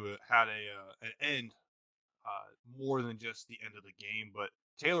guy who had an end more than just the end of the game, but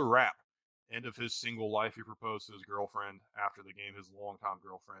Taylor Rapp, end of his single life. He proposed to his girlfriend after the game, his longtime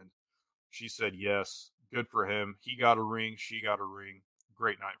girlfriend. She said yes. Good for him. He got a ring. She got a ring.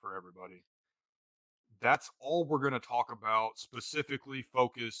 Great night for everybody. That's all we're going to talk about, specifically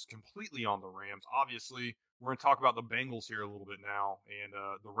focused completely on the Rams. Obviously, we're going to talk about the Bengals here a little bit now, and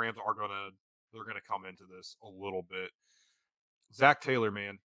the Rams they're going to come into this a little bit. Zac Taylor,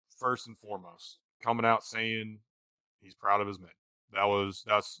 man, first and foremost, coming out saying he's proud of his men.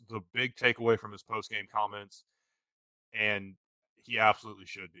 That's the big takeaway from his post-game comments, and he absolutely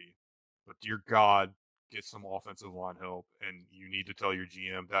should be. But dear God, get some offensive line help, and you need to tell your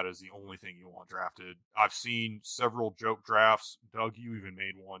GM that is the only thing you want drafted. I've seen several joke drafts. Doug, you even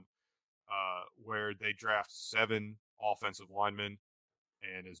made one where they draft 7 offensive linemen,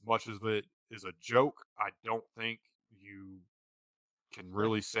 and as much as it is a joke, I don't think you can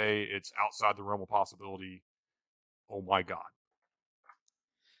really say it's outside the realm of possibility. Oh my God.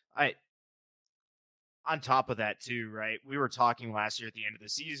 On top of that, too, right? We were talking last year at the end of the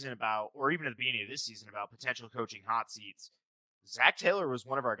season about, or even at the beginning of this season, about potential coaching hot seats. Zac Taylor was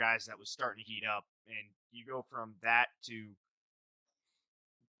one of our guys that was starting to heat up, and you go from that to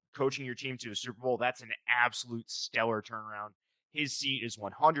coaching your team to a Super Bowl. That's an absolute stellar turnaround. His seat is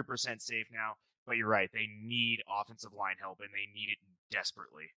 100% safe now, but you're right. They need offensive line help, and they need it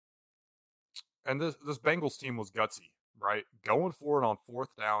desperately. And this Bengals team was gutsy. Right, going for it on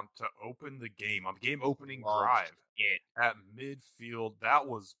 4th down to open the game on the game opening drive at midfield. That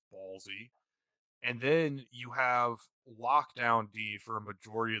was ballsy. And then you have lockdown D for a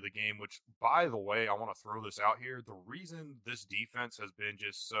majority of the game, which, by the way, I want to throw this out here. The reason this defense has been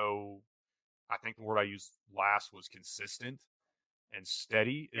just so, I think the word I used last was consistent and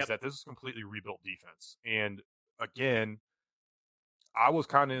steady, is that this is completely rebuilt defense. And again, I was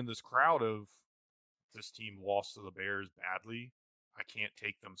kind of in this crowd of, this team lost to the Bears badly. I can't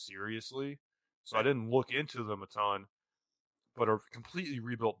take them seriously. So I didn't look into them a ton. But a completely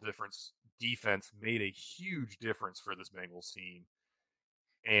rebuilt defense made a huge difference for this Bengals team.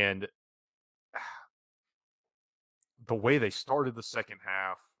 And the way they started the second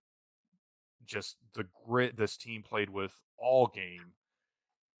half, just the grit this team played with all game,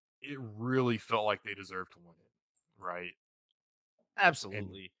 it really felt like they deserved to win it, right?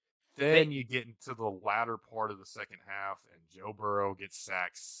 Absolutely. Then you get into the latter part of the second half, and Joe Burrow gets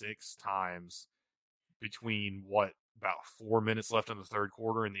sacked 6 times between, about 4 minutes left in the third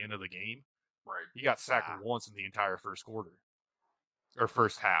quarter and the end of the game? Right. He got sacked once in the entire first quarter. Or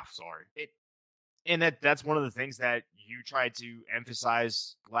first half, sorry. And that's one of the things that you tried to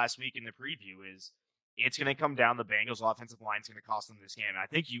emphasize last week in the preview is it's going to come down. The Bengals offensive line is going to cost them this game. I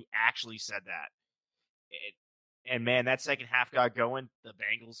think you actually said that. And, man, that second half got going. The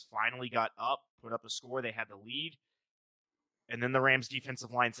Bengals finally got up, put up a score. They had the lead. And then the Rams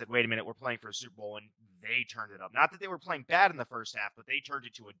defensive line said, wait a minute, we're playing for a Super Bowl, and they turned it up. Not that they were playing bad in the first half, but they turned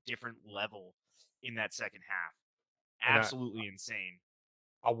it to a different level in that second half. Absolutely insane.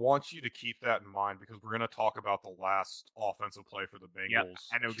 I want you to keep that in mind because we're going to talk about the last offensive play for the Bengals. Yep,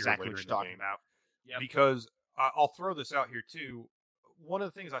 I know exactly what you're talking about. Yep. Because I'll throw this out here, too. one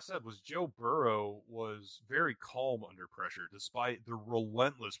of the things I said was Joe Burrow was very calm under pressure, despite the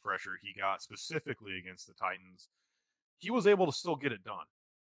relentless pressure he got specifically against the Titans. He was able to still get it done.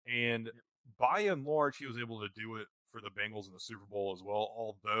 And by and large, he was able to do it for the Bengals in the Super Bowl as well,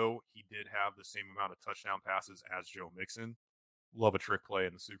 although he did have the same amount of touchdown passes as Joe Mixon. Love a trick play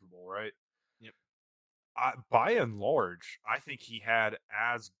in the Super Bowl, right? Yep. By and large, I think he had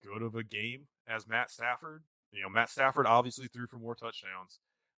as good of a game as Matt Stafford. Matt Stafford obviously threw for more touchdowns,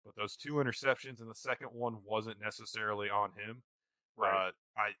 but those 2 interceptions and the second one wasn't necessarily on him. Right.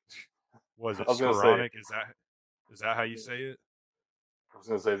 Was it I was gonna Skoranek? Is that how you say it? I was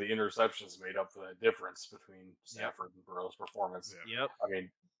going to say the interceptions made up for that difference between Stafford and Burrow's performance. Yep. I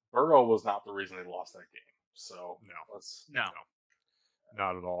mean, Burrow was not the reason they lost that game. So no,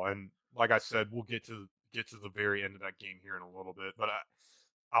 not at all. And like I said, we'll get to the very end of that game here in a little bit. But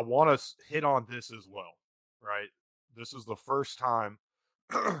I want to hit on this as well, right? This is the first time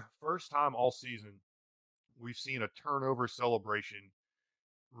all season we've seen a turnover celebration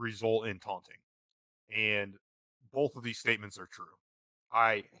result in taunting. And both of these statements are true.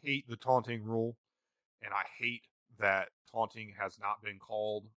 I hate the taunting rule, and I hate that taunting has not been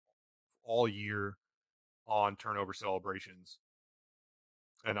called all year on turnover celebrations.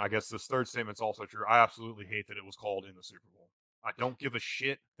 And I guess this third statement's also true. I absolutely hate that it was called in the Super Bowl. I don't give a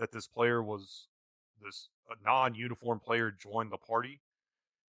shit that this non-uniform player joined the party,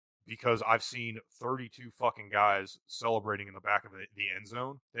 because I've seen 32 fucking guys celebrating in the back of the end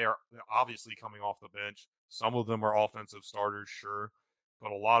zone. They're obviously coming off the bench. Some of them are offensive starters, sure,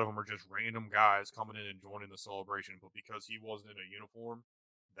 but a lot of them are just random guys coming in and joining the celebration. But because he wasn't in a uniform,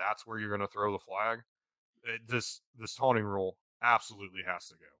 that's where you're going to throw the flag. This taunting rule absolutely has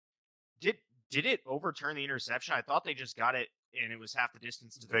to go. Did it overturn the interception? I thought they just got it and it was half the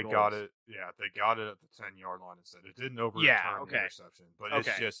distance to the They goals. got it. Yeah, they got it at the 10-yard line instead. It didn't overturn the interception, but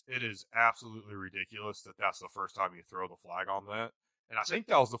it is absolutely ridiculous that that's the first time you throw the flag on that. And I think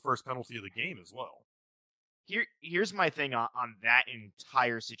that was the first penalty of the game as well. Here's my thing on that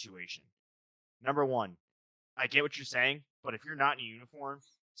entire situation. Number one, I get what you're saying, but if you're not in a uniform,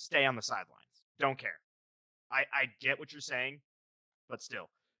 stay on the sidelines. Don't care. I get what you're saying, but still.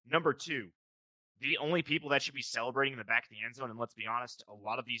 Number two, the only people that should be celebrating in the back of the end zone, and let's be honest, a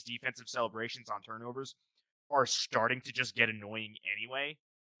lot of these defensive celebrations on turnovers are starting to just get annoying anyway.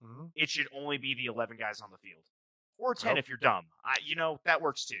 Mm-hmm. It should only be the 11 guys on the field. Or 10 if you're dumb. That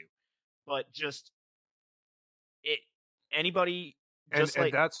works too. But just anybody, just and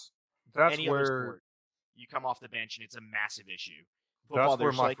like that's any where other sport, you come off the bench and it's a massive issue. Football, that's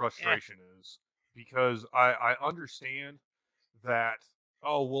where my frustration is, because I understand that,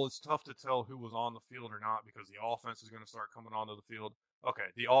 it's tough to tell who was on the field or not because the offense is going to start coming onto the field. Okay,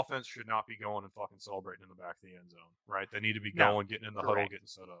 the offense should not be going and fucking celebrating in the back of the end zone, right? They need to be going, getting in the huddle, getting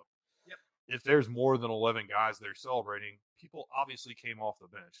set up. Yep. If there's more than 11 guys there celebrating, people obviously came off the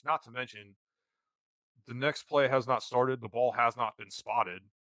bench. Not to mention, the next play has not started. The ball has not been spotted.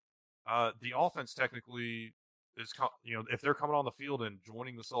 The offense technically is, if they're coming on the field and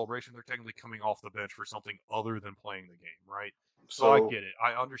joining the celebration, they're technically coming off the bench for something other than playing the game, right? So I get it.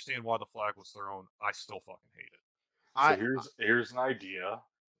 I understand why the flag was thrown. I still fucking hate it. So here's an idea.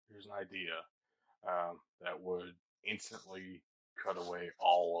 That would instantly cut away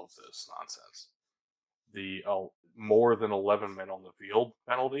all of this nonsense. The more than 11 men on the field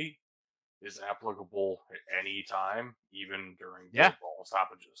penalty is applicable at any time, even during ball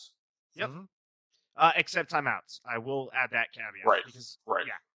stoppages. Yep. Except timeouts. I will add that caveat. Right. Right.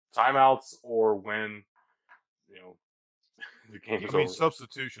 Yeah. Timeouts or when the game is over.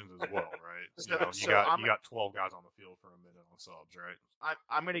 Substitutions as well, right? You got 12 guys on the field for a minute on subs, right?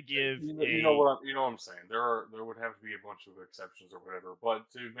 I'm going to give you know what I'm saying. There would have to be a bunch of exceptions or whatever, but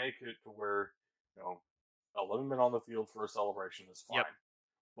to make it to where 11 men on the field for a celebration is fine. Yep.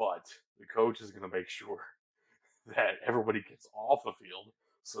 But the coach is going to make sure that everybody gets off the field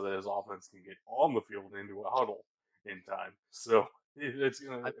so that his offense can get on the field and into a huddle in time. So it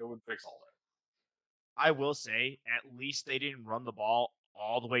would fix all that. I will say, at least they didn't run the ball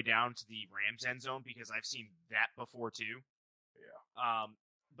all the way down to the Rams end zone, because I've seen that before too. Yeah.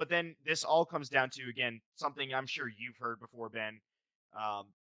 But then this all comes down to, again, something I'm sure you've heard before, Ben.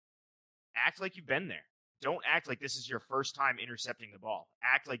 Act like you've been there. Don't act like this is your first time intercepting the ball.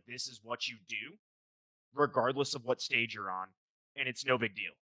 Act like this is what you do, regardless of what stage you're on, and it's no big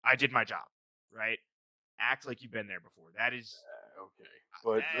deal. I did my job, right? Act like you've been there before. That is okay.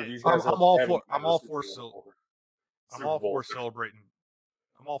 But these guys I'm all for celebrating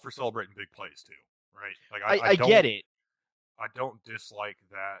big plays too, right? Like I get it. I don't dislike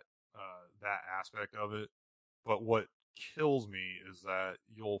that aspect of it, but what kills me is that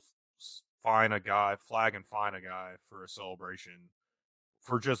you'll flag and fine a guy for a celebration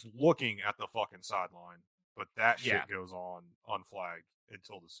for just looking at the fucking sideline, but that shit goes on unflagged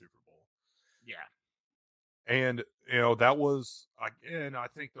until the Super Bowl. Yeah. And, that was, again, I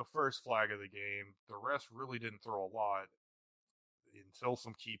think the first flag of the game. The refs really didn't throw a lot until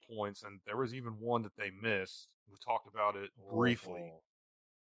some key points, and there was even one that they missed. We talked about it briefly.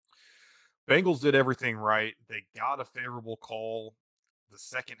 Bengals did everything right. They got a favorable call the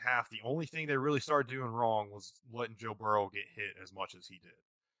second half. The only thing they really started doing wrong was letting Joe Burrow get hit as much as he did,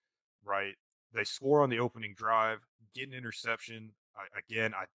 right? They score on the opening drive, get an interception. I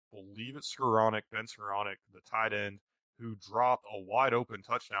believe it's Ben Skoranek, the tight end, who dropped a wide open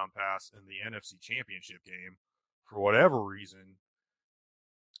touchdown pass in the NFC Championship game for whatever reason.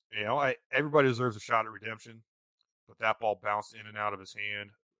 Everybody deserves a shot at redemption, but that ball bounced in and out of his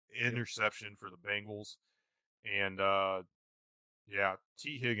hand. Interception for the Bengals. And,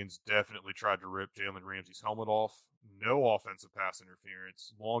 T. Higgins definitely tried to rip Jalen Ramsey's helmet off. No offensive pass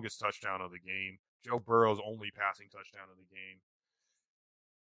interference. Longest touchdown of the game. Joe Burrow's only passing touchdown of the game.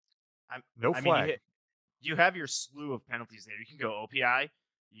 No flag. You have your slew of penalties there. You can go OPI.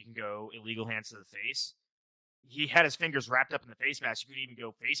 You can go illegal hands to the face. He had his fingers wrapped up in the face mask. You could even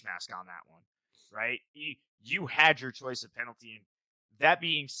go face mask on that one, right? You had your choice of penalty. And that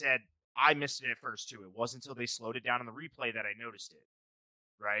being said, I missed it at first, too. It wasn't until they slowed it down in the replay that I noticed it,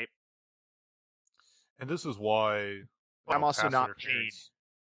 right? And this is why... I'm also not paid.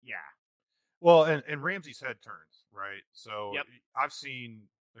 Yeah. Well, and Ramsey's head turns, right? So yep. I've seen,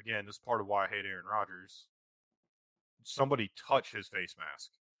 again, this is part of why I hate Aaron Rodgers. Somebody touch his face mask.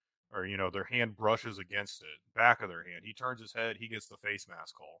 Or, their hand brushes against it, back of their hand. He turns his head, he gets the face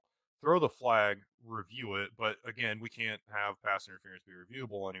mask call. Throw the flag, review it, but again, we can't have pass interference be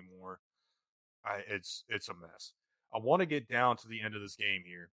reviewable anymore. It's a mess. I want to get down to the end of this game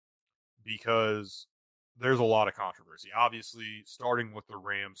here because there's a lot of controversy. Obviously, starting with the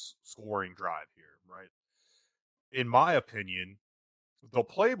Rams scoring drive here, right? In my opinion, the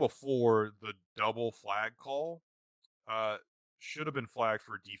play before the double flag call should have been flagged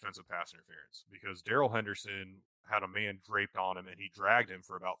for defensive pass interference because Darrell Henderson had a man draped on him and he dragged him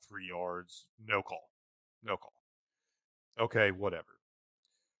for about 3 yards. No call. Okay, whatever.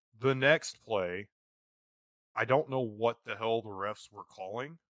 The next play, I don't know what the hell the refs were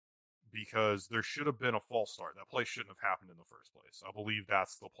calling because there should have been a false start. That play shouldn't have happened in the first place. I believe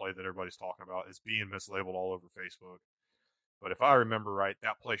that's the play that everybody's talking about. It's being mislabeled all over Facebook. But if I remember right,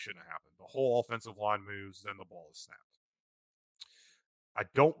 that play shouldn't have happened. The whole offensive line moves, then the ball is snapped. I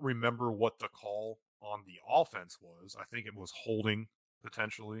don't remember what the call on the offense was. I think it was holding,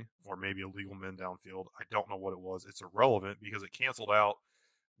 potentially, or maybe illegal men downfield. I don't know what it was. It's irrelevant because it canceled out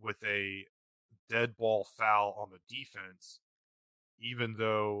with a dead ball foul on the defense, even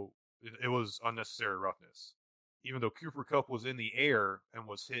though it was unnecessary roughness. Even though Cooper Kupp was in the air and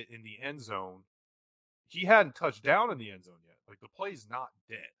was hit in the end zone, he hadn't touched down in the end zone yet. Like, the play's not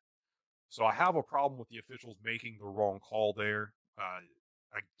dead. So I have a problem with the officials making the wrong call there.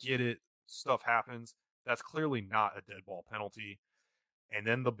 I get it. Stuff happens. That's clearly not a dead ball penalty. And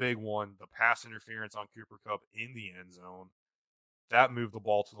then the big one, the pass interference on Cooper Kupp in the end zone. That moved the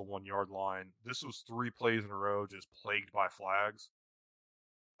ball to the 1 yard line. This was 3 plays in a row just plagued by flags.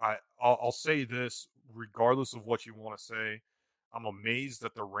 I'll say this, regardless of what you want to say, I'm amazed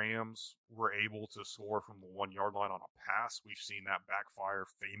that the Rams were able to score from the 1 yard line on a pass. We've seen that backfire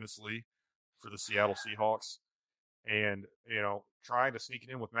famously for the Seattle Seahawks. And, trying to sneak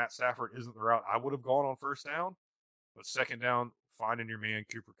it in with Matt Stafford isn't the route I would have gone on first down. But second down, finding your man,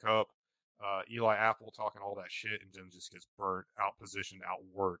 Cooper Kupp, Eli Apple talking all that shit, and then just gets burnt, out-positioned,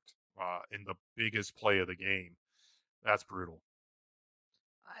 outworked in the biggest play of the game. That's brutal.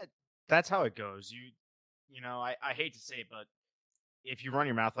 That's how it goes. I hate to say it, but if you run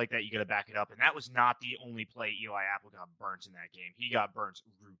your mouth like that, you got to back it up. And that was not the only play Eli Apple got burnt in that game. He got burnt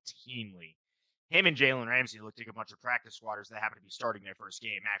routinely. Him and Jalen Ramsey looked like a bunch of practice squatters that happened to be starting their first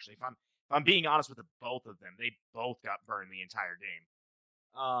game. Actually, if I'm being honest with both of them, they both got burned the entire game.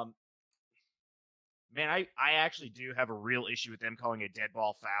 Man, I actually do have a real issue with them calling a dead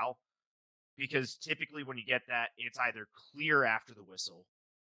ball foul because typically when you get that, it's either clear after the whistle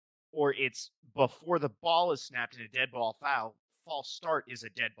or it's before the ball is snapped in a dead ball foul. False start is a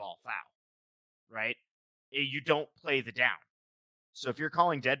dead ball foul, right? You don't play the down. So if you're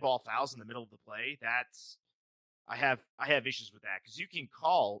calling dead ball fouls in the middle of the play, I have issues with that because you can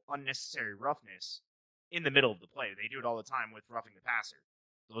call unnecessary roughness in the middle of the play. They do it all the time with roughing the passer.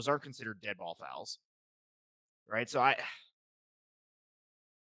 Those aren't considered dead ball fouls, right? So I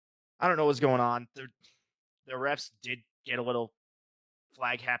don't know what's going on. the refs did get a little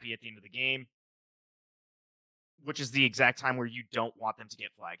flag happy at the end of the game, which is the exact time where you don't want them to get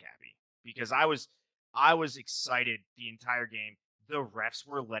flag happy. Because I was excited the entire game. The refs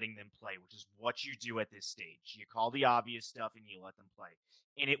were letting them play, which is what you do at this stage. You call the obvious stuff and you let them play.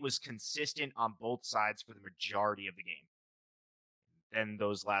 And it was consistent on both sides for the majority of the game. Then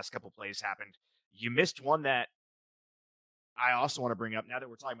those last couple plays happened. You missed one that I also want to bring up. Now that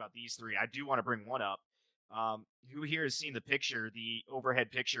we're talking about these three, I do want to bring one up. Who here has seen the picture, the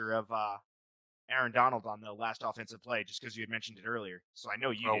overhead picture of Aaron Donald on the last offensive play? Just because you had mentioned it earlier, so I know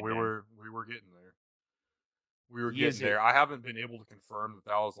you. Oh, did, we Dan. were getting there. We were getting there. I haven't been able to confirm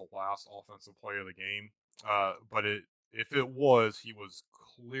that was the last offensive play of the game. But if it was, he was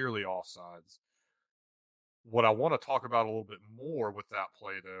clearly offsides. What I want to talk about a little bit more with that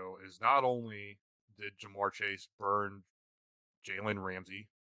play, though, is not only did Ja'Marr Chase burn Jalen Ramsey,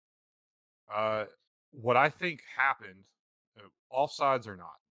 what I think happened, offsides or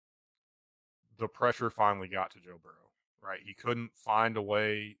not, the pressure finally got to Joe Burrow. Right, he couldn't find a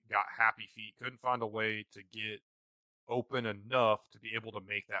way, got happy feet, couldn't find a way to get open enough to be able to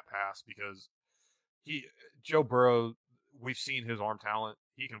make that pass because Joe Burrow, we've seen his arm talent.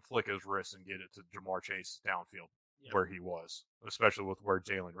 He can flick his wrist and get it to Ja'Marr Chase downfield where he was, especially with where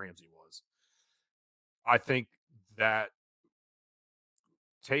Jalen Ramsey was. I think that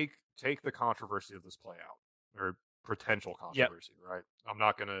take the controversy of this play out, or potential controversy, right? I'm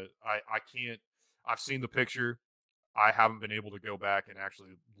not going to, I can't, I've seen the picture. I haven't been able to go back and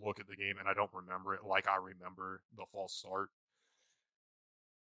actually look at the game, and I don't remember it like I remember the false start.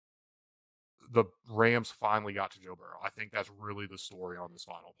 The Rams finally got to Joe Burrow. I think that's really the story on this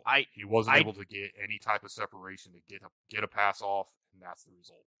final play. He wasn't able to get any type of separation to get a pass off, and that's the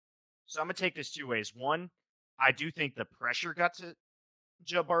result. So I'm going to take this two ways. One, I do think the pressure got to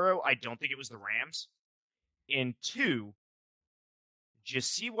Joe Burrow. I don't think it was the Rams. And two,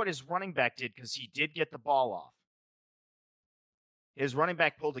 just see what his running back did because he did get the ball off. His running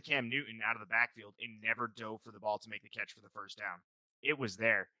back pulled a Cam Newton out of the backfield and never dove for the ball to make the catch for the first down. It was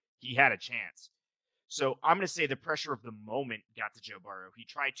there. He had a chance. So I'm going to say the pressure of the moment got to Joe Burrow. He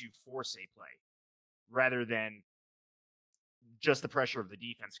tried to force a play rather than just the pressure of the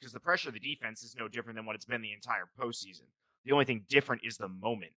defense, because the pressure of the defense is no different than what it's been the entire postseason. The only thing different is the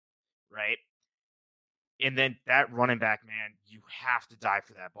moment, right? And then that running back, man, you have to dive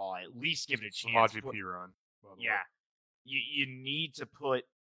for that ball. At least give it a chance. Samaje Perine. Yeah. You need to put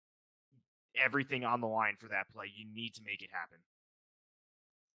everything on the line for that play. You need to make it happen.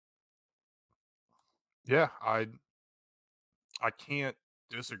 Yeah, I can't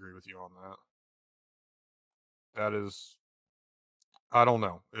disagree with you on that. That is, I don't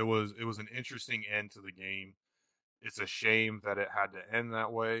know. It was an interesting end to the game. It's a shame that it had to end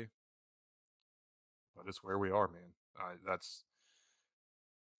that way, but it's where we are, man.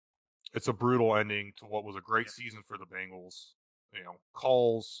 It's a brutal ending to what was a great season for the Bengals. You know,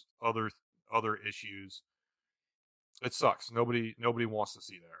 calls, other issues. It sucks. Nobody wants to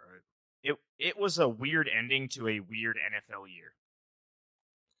see that, right? It was a weird ending to a weird NFL year.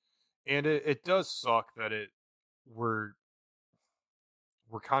 And it does suck that we're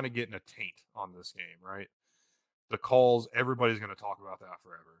kind of getting a taint on this game, right? The calls, everybody's going to talk about that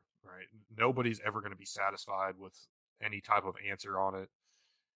forever, right? Nobody's ever going to be satisfied with any type of answer on it.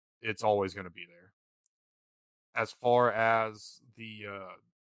 It's always going to be there. As far as the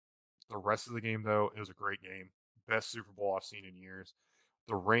rest of the game, though, it was a great game. Best Super Bowl I've seen in years.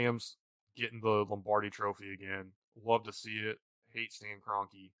 The Rams getting the Lombardi Trophy again. Love to see it. Hate Stan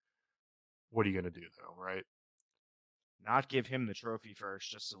Kroenke. What are you going to do, though, right? Not give him the trophy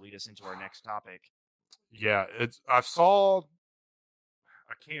first, just to lead us into our next topic. Yeah, I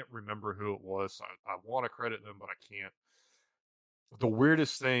can't remember who it was. I want to credit them, but I can't. The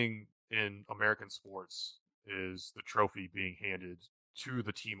weirdest thing in American sports is the trophy being handed to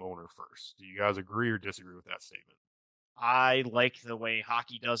the team owner first. Do you guys agree or disagree with that statement? I like the way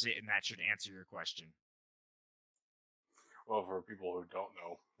hockey does it, and that should answer your question. Well, for people who don't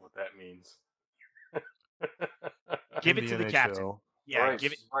know what that means. Give it to the captain. Yeah, right,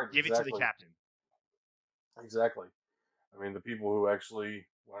 give exactly. it to the captain. Exactly. I mean, the people who actually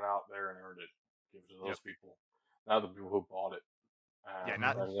went out there and earned it, give it to those people, not the people who bought it.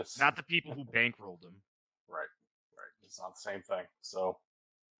 Not the people who bankrolled them. Right. It's not the same thing. So,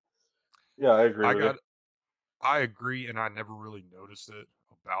 yeah, I agree with you. I agree, and I never really noticed it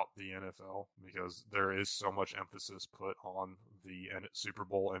about the NFL because there is so much emphasis put on the Super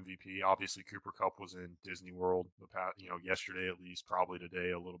Bowl MVP. Obviously, Cooper Kupp was in Disney World yesterday at least, probably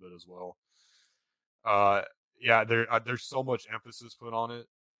today a little bit as well. There's so much emphasis put on it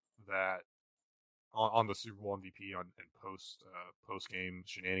that on the Super Bowl MVP and post game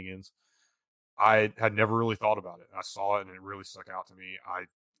shenanigans. I had never really thought about it. I saw it and it really stuck out to me. I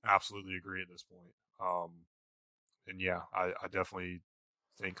absolutely agree at this point. And yeah, I definitely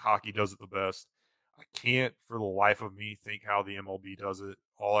think hockey does it the best. I can't for the life of me think how the MLB does it.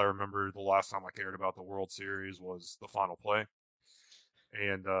 All I remember the last time I cared about the World Series was the final play.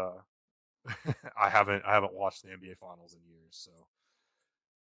 And I haven't watched the NBA finals in years, so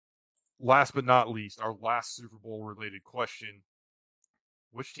last but not least, our last Super Bowl related question.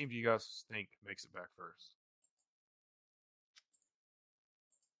 Which team do you guys think makes it back first?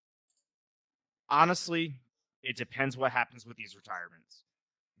 Honestly, it depends what happens with these retirements.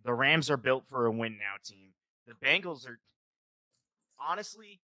 The Rams are built for a win now team. The Bengals are,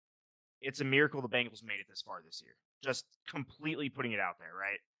 honestly, it's a miracle the Bengals made it this far this year. Just completely putting it out there,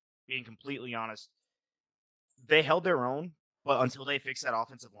 right? Being completely honest. They held their own, but until they fix that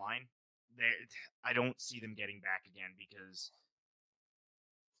offensive line, I don't see them getting back again because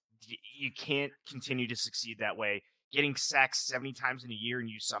you can't continue to succeed that way. Getting sacked 70 times in a year and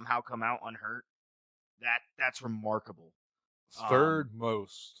you somehow come out unhurt, that's remarkable. Third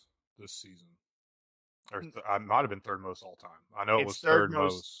most this season. Or I might have been third most all time. I know it was third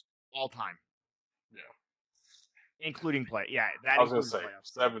most all time. Yeah. Including play. Yeah, that I was going to includes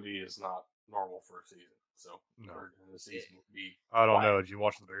say, playoffs. 70 is not normal for a season. So, No. third in the season would be. I don't know. Did you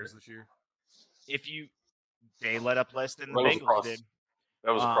watch the Bears this year? They let up less than the That was Bengals across- did.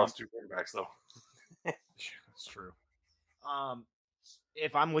 That was across two quarterbacks, though. Yeah, that's true.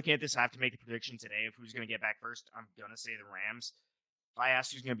 If I'm looking at this, I have to make a prediction today of who's going to get back first. I'm going to say the Rams. If I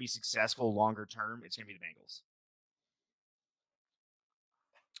ask who's going to be successful longer term, it's going to be the Bengals.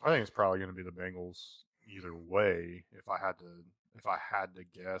 I think it's probably going to be the Bengals either way. If I had to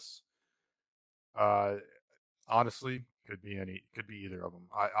guess, honestly, could be either of them.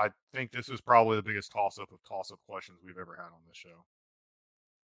 I think this is probably the biggest toss up questions we've ever had on this show.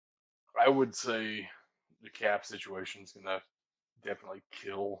 I would say the cap situation is going to definitely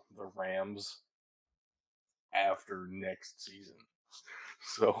kill the Rams after next season.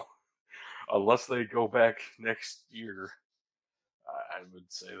 So, unless they go back next year, I would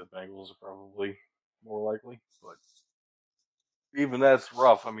say the Bengals are probably more likely. But even that's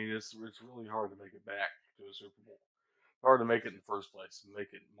rough. I mean, it's really hard to make it back to a Super Bowl. Hard to make it in the first place. And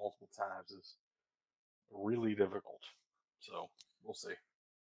make it multiple times is really difficult. So, we'll see.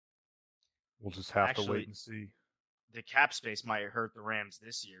 We'll just have to wait and see. The cap space might hurt the Rams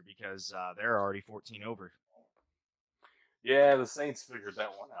this year because they're already 14 over. Yeah, the Saints figured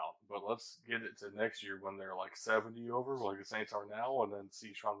that one out. But let's get it to next year when they're like 70 over, like the Saints are now, and then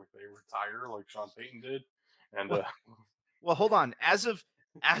see Sean McVay retire like Sean Payton did. And well, hold on. As of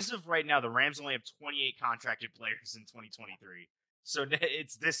right now, the Rams only have 28 contracted players in 2023. So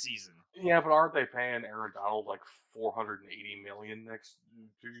it's this season. Yeah, but aren't they paying Aaron Donald like $480 million next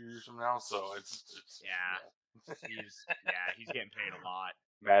 2 years from now? So it's yeah. He's getting paid a lot.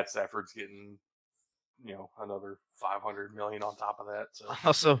 Matt Stafford's getting another $500 million on top of that. So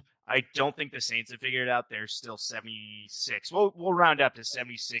also, I don't think the Saints have figured it out. They're still 76. We'll round up to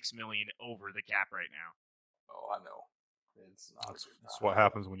 76 million over the cap right now. Oh, I know. It's not. That's what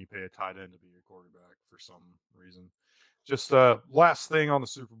happens when you pay a tight end to be your quarterback for some reason. Just last thing on the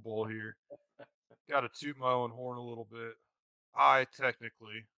Super Bowl here. Got to toot my own horn a little bit. I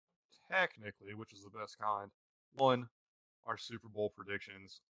technically, which is the best kind, won our Super Bowl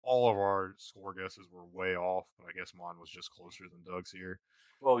predictions. All of our score guesses were way off, but I guess mine was just closer than Doug's here.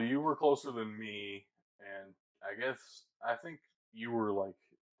 Well, you were closer than me, and I think you were like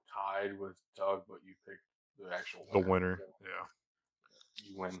tied with Doug, but you picked the actual winner. The winner, yeah.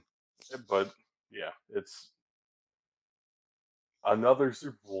 You win. But yeah, it's another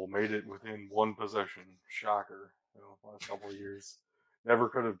Super Bowl made it within one possession. Shocker. Last couple of years. Never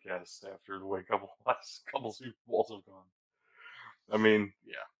could have guessed after the way last couple Super Bowls have gone. I mean,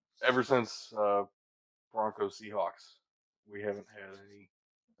 yeah. Ever since Broncos Seahawks, we haven't had any.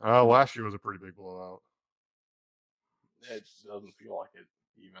 Last year was a pretty big blowout. It doesn't feel like it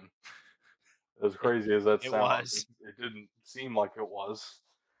even. As crazy as that sounds, it didn't seem like it was.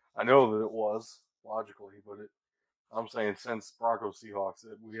 I know that it was logically, but I'm saying since Broncos Seahawks,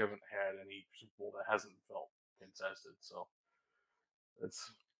 we haven't had any Super Bowl that hasn't felt contested. So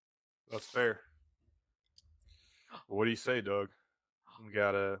that's fair. What do you say, Doug? We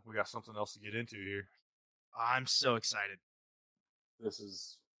got something else to get into here. I'm so excited. This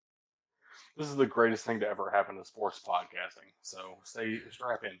is the greatest thing to ever happen to sports podcasting. So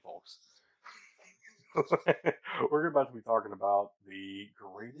strap in, folks. We're about to be talking about the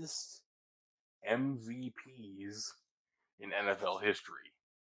greatest MVPs in NFL history.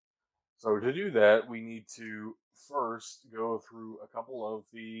 So to do that, we need to first go through a couple of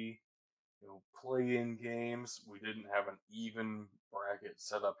the play-in games. We didn't have an even bracket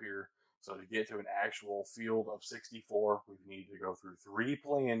set up here, so to get to an actual field of 64, we need to go through 3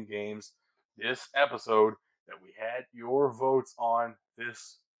 play-in games this episode that we had your votes on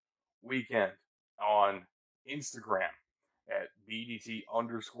this weekend on Instagram at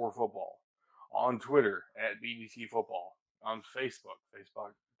BDT_football, on Twitter at BDT football, on Facebook,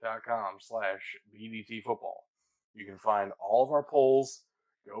 facebook.com/BDT football. You can find all of our polls.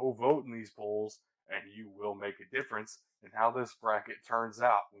 Go vote in these polls, and you will make a difference in how this bracket turns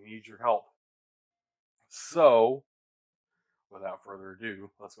out. We need your help. So, without further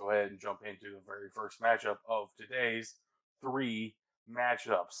ado, let's go ahead and jump into the very first matchup of today's 3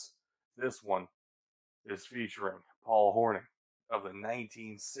 matchups. This one is featuring Paul Hornung of the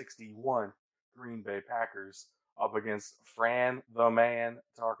 1961 Green Bay Packers up against Fran the Man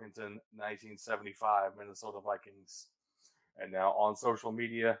Tarkenton 1975 Minnesota Vikings. And now on social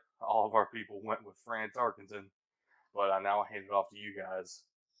media, all of our people went with Fran Tarkenton, but I now hand it off to you guys.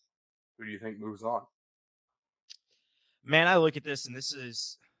 Who do you think moves on? Man, I look at this, and this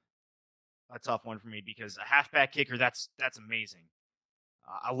is a tough one for me because a halfback kicker, that's amazing.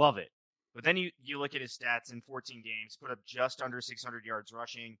 I love it. But then you look at his stats in 14 games, put up just under 600 yards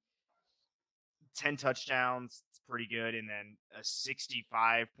rushing, 10 touchdowns, it's pretty good, and then a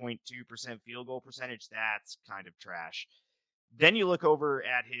 65.2% field goal percentage, that's kind of trash. Then you look over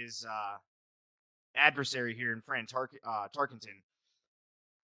at his adversary here in Fran Tarkenton,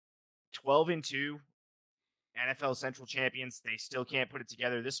 12-2, NFL Central champions. They still can't put it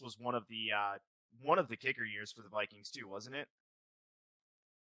together. This was one of the kicker years for the Vikings too, wasn't it?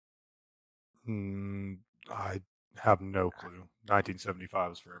 I have no clue. 1975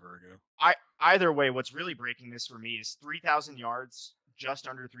 was forever ago. Either way, what's really breaking this for me is 3,000 yards, just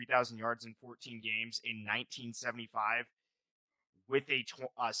under 3,000 yards in 14 games in 1975. With a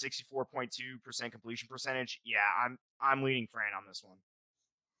 64.2% completion percentage, yeah, I'm leaning Fran on this one.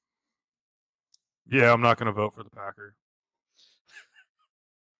 Yeah, I'm not going to vote for the Packer.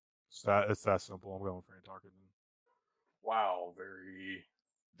 It's that simple. I'm going Fran Tarkenton. Wow, very,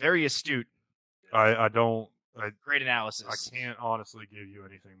 very astute. I great analysis. I can't honestly give you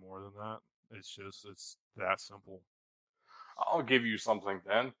anything more than that. It's that simple. I'll give you something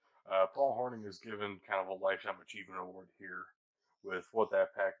then. Paul Hornung is given kind of a lifetime achievement award here with what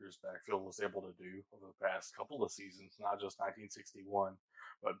that Packers backfield was able to do over the past couple of seasons, not just 1961,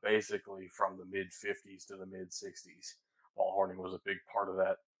 but basically from the mid-50s to the mid-60s. Paul Hornung was a big part of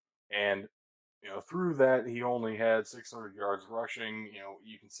that. And, through that, he only had 600 yards rushing.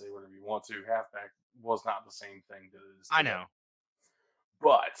 You can say whatever you want to. Halfback was not the same thing that it is today. I know.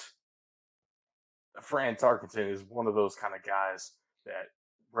 But Fran Tarkenton is one of those kind of guys that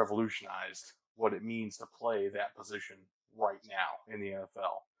revolutionized what it means to play that position right now in the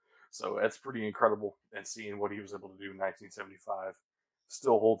NFL. So that's pretty incredible. And seeing what he was able to do in 1975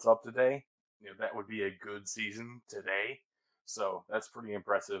 still holds up today. That would be a good season today. So that's pretty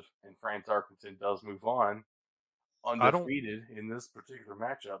impressive. And Fran Tarkenton does move on undefeated in this particular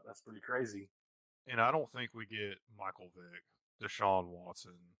matchup. That's pretty crazy. And I don't think we get Michael Vick, Deshaun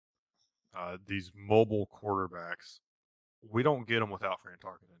Watson, these mobile quarterbacks. We don't get them without Fran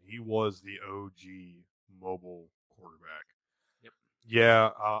Tarkenton. He was the OG mobile quarterback. Yep.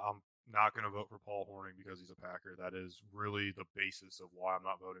 Yeah, I'm not going to vote for Paul Hornung because he's a Packer. That is really the basis of why I'm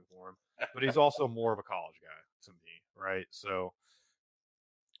not voting for him. But he's also more of a college guy to me, right? So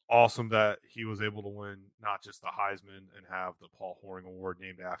awesome that he was able to win not just the Heisman and have the Paul Hornung Award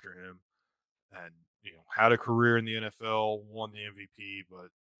named after him, and had a career in the NFL, won the MVP.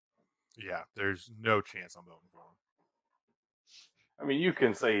 But yeah, there's no chance I'm voting for him. I mean, you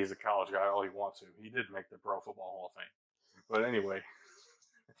can say he's a college guy all you want to. He did make the Pro Football Hall of Fame. But anyway,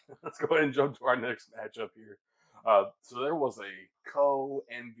 let's go ahead and jump to our next matchup here. So there was a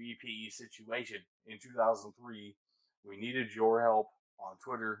co-MVP situation in 2003. We needed your help on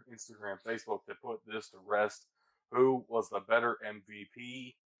Twitter, Instagram, Facebook to put this to rest. Who was the better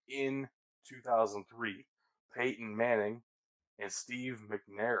MVP in 2003? Peyton Manning and Steve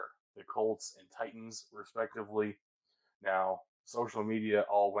McNair, the Colts and Titans, respectively. Now, social media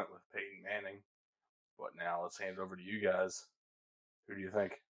all went with Peyton Manning, but now let's hand it over to you guys. Who do you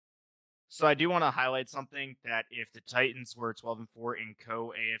think? So I do want to highlight something that if the Titans were 12-4 and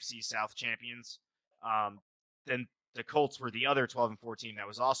co-AFC South champions, then the Colts were the other 12-4 team that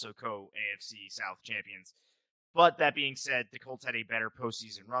was also co-AFC South champions. But that being said, the Colts had a better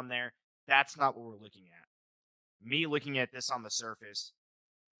postseason run there. That's not what we're looking at. Me looking at this on the surface,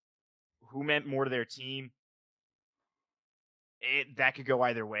 who meant more to their team, that could go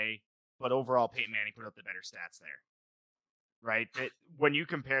either way. but overall, Peyton Manning put up the better stats there. Right? That when you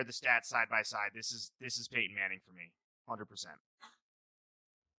compare the stats side by side, this is Peyton Manning for me, 100%.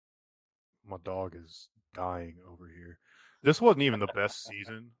 My dog is dying over here. This wasn't even the best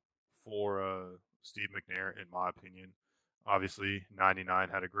season for Steve McNair, in my opinion. Obviously, 99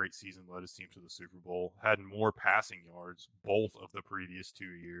 had a great season, led his team to the Super Bowl, had more passing yards both of the previous 2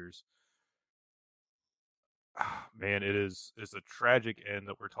 years. Man, it's a tragic end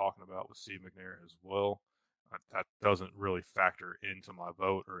that we're talking about with Steve McNair as well. That doesn't really factor into my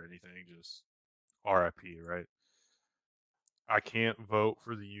vote or anything, just RIP, right? I can't vote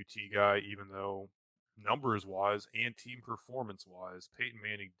for the UT guy, even though numbers-wise and team performance-wise, Peyton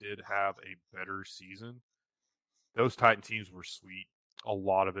Manning did have a better season. Those Titan teams were sweet. A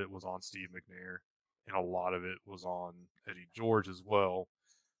lot of it was on Steve McNair, and a lot of it was on Eddie George as well.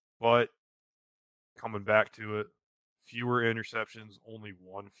 But coming back to it, fewer interceptions, only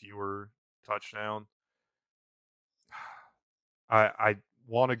one fewer touchdown. I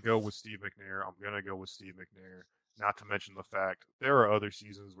want to go with Steve McNair. I'm going to go with Steve McNair. Not to mention the fact there are other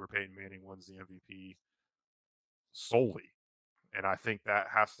seasons where Peyton Manning wins the MVP solely. And I think that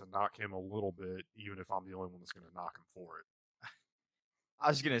has to knock him a little bit, even if I'm the only one that's going to knock him for it. I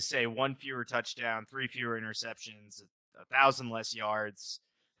was going to say 1 fewer touchdown, 3 fewer interceptions, 1,000 less yards.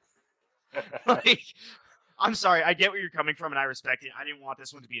 Like, I'm sorry. I get where you're coming from, and I respect it. I didn't want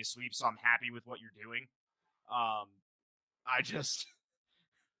this one to be a sweep, so I'm happy with what you're doing.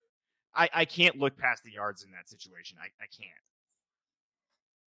 I can't look past the yards in that situation. I can't.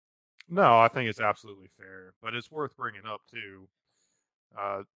 No, I think it's absolutely fair, but it's worth bringing up too.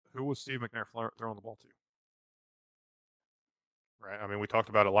 Who was Steve McNair throwing the ball to? Right. I mean, we talked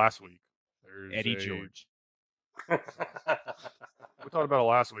about it last week. There's Eddie George. We talked about it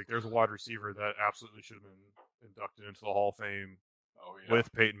last week. There's a wide receiver that absolutely should have been inducted into the Hall of Fame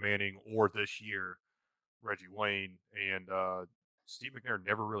with Peyton Manning, or this year, Reggie Wayne. And Steve McNair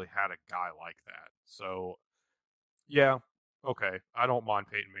never really had a guy like that. So, yeah, okay. I don't mind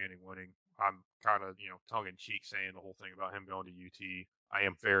Peyton Manning winning. I'm kind of, tongue-in-cheek saying the whole thing about him going to UT. I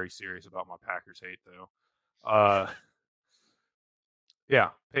am very serious about my Packers hate, though. Yeah,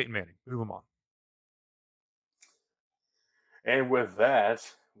 Peyton Manning. Move him on. And with that,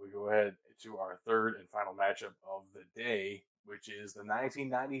 we go ahead to our third and final matchup of the day, which is the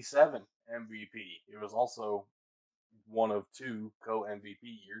 1997 MVP. It was also one of 2 co-MVP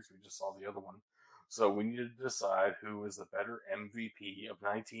years. We just saw the other one. So we needed to decide who is the better MVP of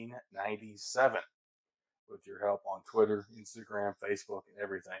 1997 with your help on Twitter, Instagram, Facebook, and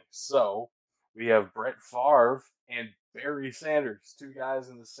everything. So we have Brett Favre and Barry Sanders, 2 guys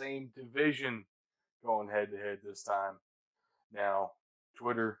in the same division, going head-to-head this time. Now,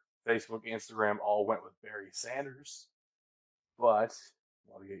 Twitter, Facebook, Instagram all went with Barry Sanders, but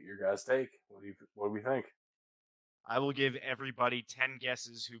I want to get your guys' take. What do we think? I will give everybody 10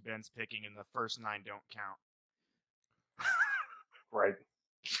 guesses who Ben's picking, and the first 9 don't count. Right.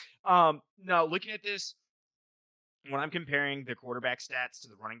 No, looking at this, when I'm comparing the quarterback stats to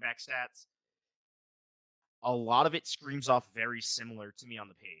the running back stats, a lot of it screams off very similar to me on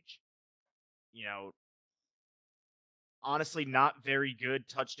the page. Honestly, not very good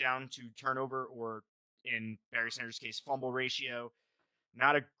touchdown to turnover, or in Barry Sanders' case, fumble ratio.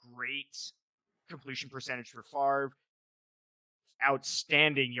 Not a great completion percentage for Favre.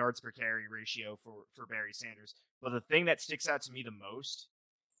 Outstanding yards per carry ratio for Barry Sanders. But the thing that sticks out to me the most,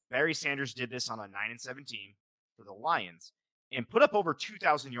 Barry Sanders did this on a 9-7 team for the Lions and put up over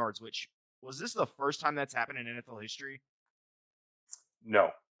 2,000 yards, which, was this the first time that's happened in NFL history? No.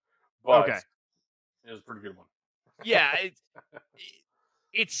 But okay. It was a pretty good one. Yeah,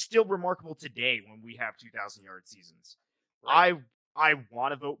 it's still remarkable today when we have 2,000-yard seasons. Right. I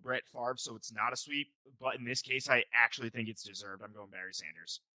want to vote Brett Favre, so it's not a sweep, but in this case, I actually think it's deserved. I'm going Barry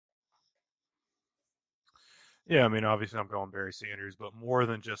Sanders. Yeah, I mean, obviously I'm going Barry Sanders, but more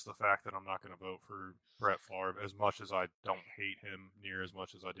than just the fact that I'm not going to vote for Brett Favre, as much as I don't hate him near as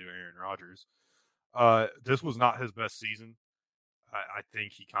much as I do Aaron Rodgers. This was not his best season. I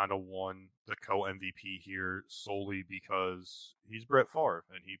think he kind of won the co-MVP here solely because he's Brett Favre,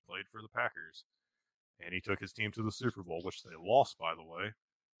 and he played for the Packers. And he took his team to the Super Bowl, which they lost, by the way.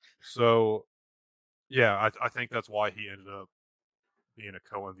 So, yeah, I think that's why he ended up being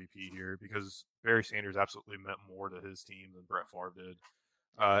a co-MVP here, because Barry Sanders absolutely meant more to his team than Brett Favre did.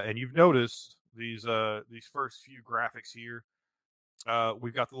 And you've noticed these first few graphics here.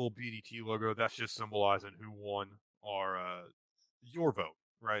 We've got the little BDT logo. That's just symbolizing who won your vote,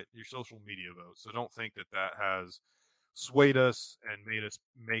 right? Your social media vote. So don't think that has swayed us and made us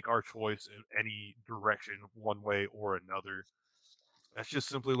make our choice in any direction, one way or another. That's just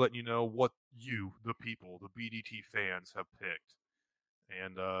simply letting you know what you, the people, the BDT fans, have picked.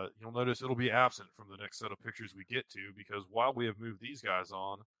 And you'll notice it'll be absent from the next set of pictures we get to, because while we have moved these guys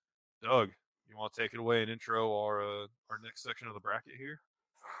on, Doug, you want to take it away and intro our next section of the bracket here?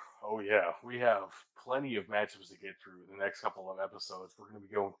 Oh yeah, we have plenty of matchups to get through the next couple of episodes. We're going to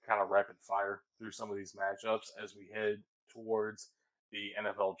be going kind of rapid fire through some of these matchups as we head towards the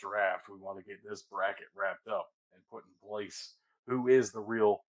NFL draft. We want to get this bracket wrapped up and put in place who is the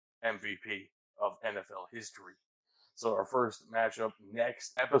real MVP of NFL history. So our first matchup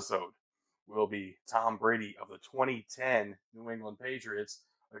next episode will be Tom Brady of the 2010 New England Patriots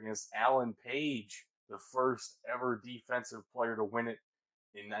against Alan Page, the first ever defensive player to win it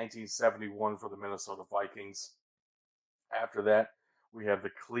in 1971 for the Minnesota Vikings. After that, we have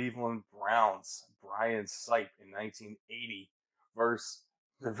the Cleveland Browns, Brian Sipe in 1980 versus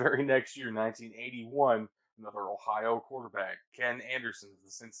the very next year, 1981, another Ohio quarterback, Ken Anderson of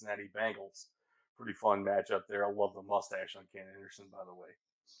the Cincinnati Bengals. Pretty fun matchup there. I love the mustache on Ken Anderson, by the way.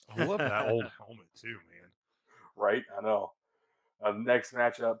 I love that old helmet too, man. Right? I know. Next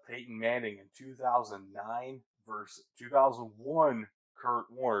matchup, Peyton Manning in 2009 versus 2001 Kurt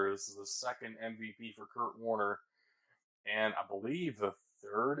Warner. This is the second MVP for Kurt Warner, and I believe the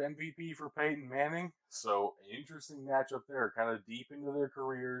third MVP for Peyton Manning. So, interesting matchup there, kind of deep into their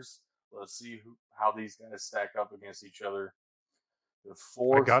careers. Let's see how these guys stack up against each other. The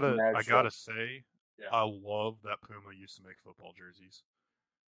fourth matchup. I gotta say, Yeah. I love that Puma used to make football jerseys.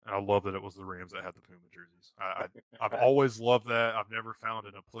 And I love that it was the Rams that had the Puma jerseys. I've always loved that. I've never found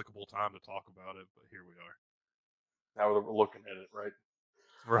an applicable time to talk about it, but here we are. Now we're looking at it, right?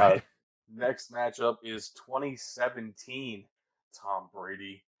 Right. Next matchup is 2017. Tom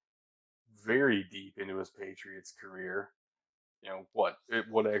Brady, very deep into his Patriots career. You know what?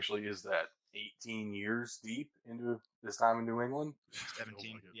 What actually is that? 18 years deep into his time in New England.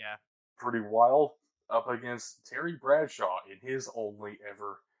 17, yeah. Pretty wild. Up against Terry Bradshaw in his only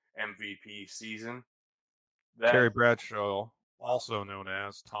ever MVP season. Terry Bradshaw, also known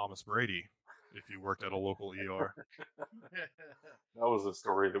as Thomas Brady, if you worked at a local ER. That was a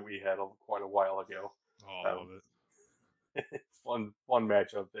story that we had quite a while ago. Oh, I love it. fun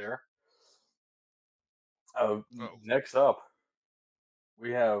matchup there. Next up,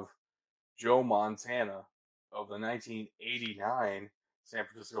 we have Joe Montana of the 1989 San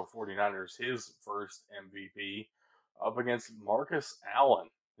Francisco 49ers, his first MVP, up against Marcus Allen,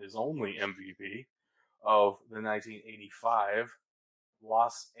 his only MVP, of the 1985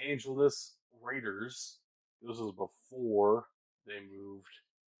 Los Angeles Raiders. This was before they moved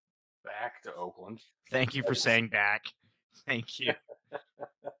back to Oakland. Thank you for saying back. Thank you.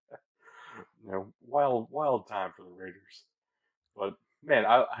 Wild time for the Raiders. But man,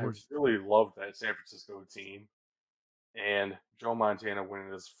 I really loved that San Francisco team. And Joe Montana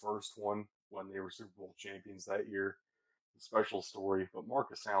winning his first one when they were Super Bowl champions that year. A special story. But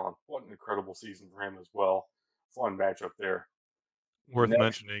Marcus Allen, what an incredible season for him as well. Fun matchup there. Worth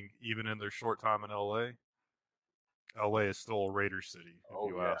mentioning, even in their short time in LA, LA is still a Raiders city, if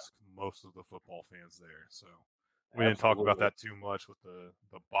you ask most of the football fans there. So we didn't talk about that too much with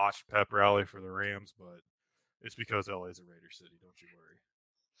the botched pep rally for the Rams, but it's because LA is a Raiders city. Don't you worry.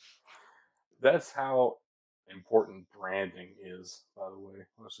 That's how important branding is, by the way.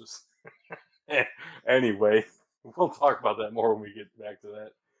 Let's just anyway, we'll talk about that more when we get back to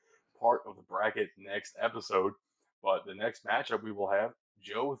that part of the bracket next episode. But the next matchup we will have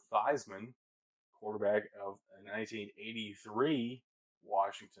Joe Theismann, quarterback of the 1983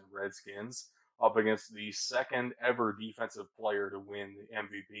 Washington Redskins, up against the second ever defensive player to win the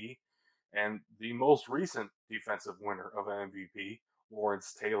MVP and the most recent defensive winner of an MVP,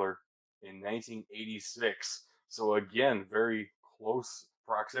 Lawrence Taylor, in 1986. So again, very close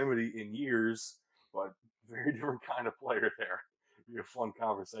proximity in years, but very different kind of player there. It'd be a fun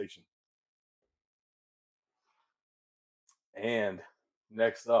conversation. And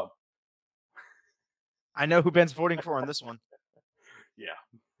next up, I know who Ben's voting for on this one. Yeah,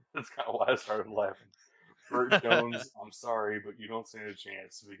 that's kind of why I started laughing. Burt Jones, I'm sorry, but you don't stand a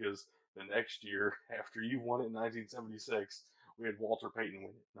chance, because the next year, after you won it in 1976, we had Walter Payton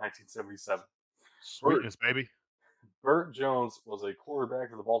win it in 1977. Sweetness, baby. Burt Jones was a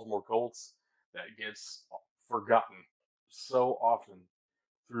quarterback of the Baltimore Colts that gets forgotten so often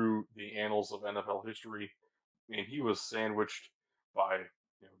through the annals of NFL history. I mean, he was sandwiched by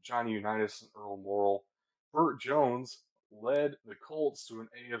Johnny Unitas and Earl Morrall. Burt Jones led the Colts to an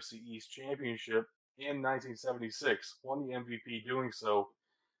AFC East championship in 1976, won the MVP doing so,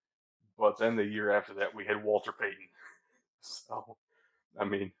 but then the year after that we had Walter Payton. So, I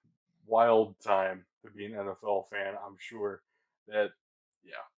mean, wild time to be an NFL fan. I'm sure that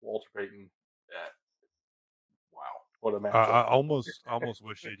yeah, Walter Payton. Wow, what a I matchup! almost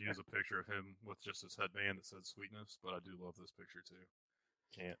wish you'd use a picture of him with just his headband that said "Sweetness," but I do love this picture too.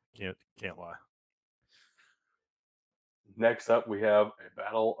 Can't lie. Next up, we have a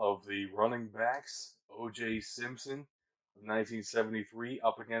battle of the running backs. O.J. Simpson of 1973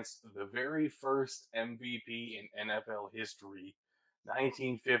 up against the very first MVP in NFL history,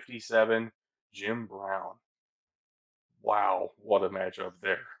 1957, Jim Brown. Wow, what a matchup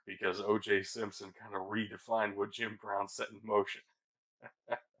there, because O.J. Simpson kind of redefined what Jim Brown set in motion.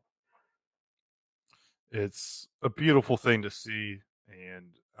 It's a beautiful thing to see,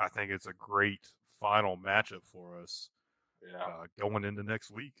 and I think it's a great final matchup for us Yeah, going into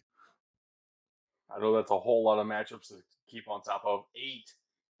next week. I know that's a whole lot of matchups to keep on top of. 8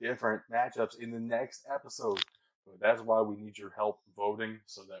 different matchups in the next episode. But that's why we need your help voting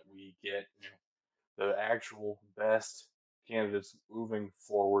so that we get the actual best candidates moving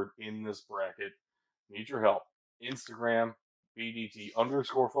forward in this bracket. Need your help. Instagram, BDT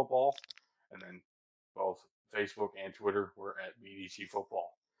underscore football, and then both Facebook and Twitter, we're at BDT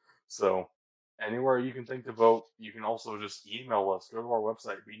football. So anywhere you can think to vote, you can also just email us. Go to our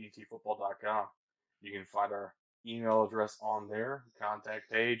website, bdtfootball.com. You can find our email address on there,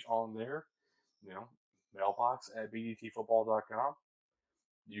 contact page on there, mailbox at bdtfootball.com.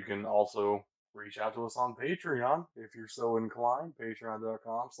 You can also reach out to us on Patreon if you're so inclined.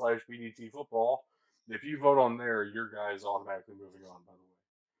 Patreon.com/BDTfootball. If you vote on there, your guy is automatically moving on, by the way.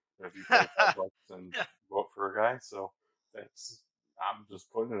 If you pay $5 and vote for a guy, so I'm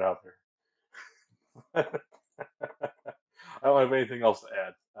just putting it out there. I don't have anything else to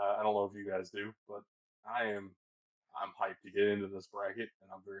add. I don't know if you guys do, but I'm hyped to get into this bracket,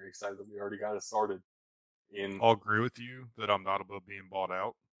 and I'm very excited that we already got it started. I'll agree with you that I'm not above being bought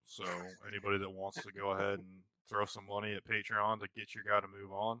out. So anybody that wants to go ahead and throw some money at Patreon to get your guy to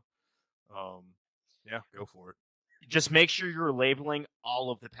move on, yeah, go for it. Just make sure you're labeling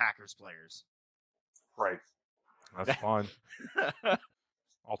all of the Packers players. Right. That's fine.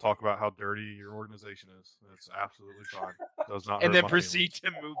 I'll talk about how dirty your organization is. That's absolutely fine. Does not hurt and then my proceed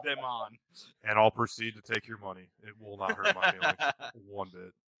feelings. to move them on. And I'll proceed to take your money. It will not hurt my feelings one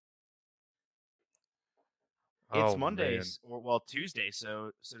bit. It's Mondays or Tuesday.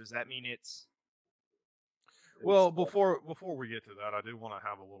 So does that mean it's? Well, before we get to that, I do want to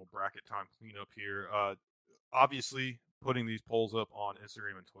have a little bracket time cleanup here. Obviously, putting these polls up on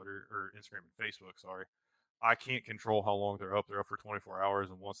Instagram and Twitter, or Instagram and Facebook, sorry. I can't control how long they're up. They're up for 24 hours,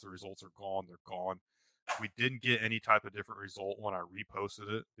 and once the results are gone, they're gone. We didn't get any type of different result when I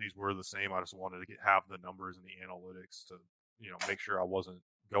reposted it. These were the same. I just wanted to have the numbers and the analytics to, make sure I wasn't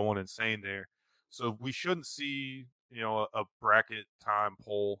going insane there. So we shouldn't see, a bracket time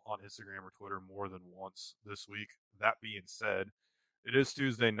poll on Instagram or Twitter more than once this week. That being said, it is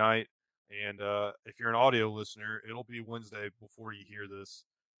Tuesday night, and if you're an audio listener, it'll be Wednesday before you hear this.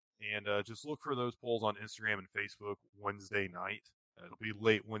 And just look for those polls on Instagram and Facebook Wednesday night. It'll be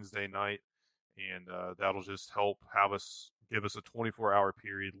late Wednesday night, and that'll just help give us a 24-hour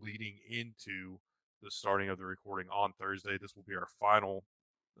period leading into the starting of the recording on Thursday. This will be our final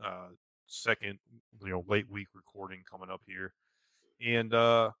second, late week recording coming up here. And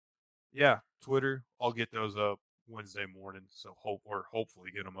yeah, Twitter, I'll get those up Wednesday morning. So hopefully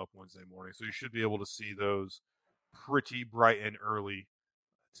get them up Wednesday morning. So you should be able to see those pretty bright and early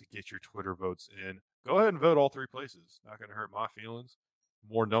to get your Twitter votes in. Go ahead and vote all 3 places. Not going to hurt my feelings.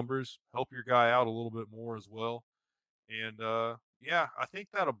 More numbers, help your guy out a little bit more as well. And yeah, I think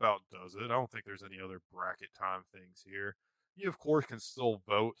that about does it. I don't think there's any other bracket time things here. You, of course, can still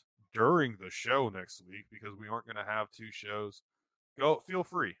vote during the show next week because we aren't going to have 2 shows. Feel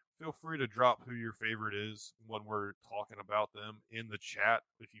free to drop who your favorite is when we're talking about them in the chat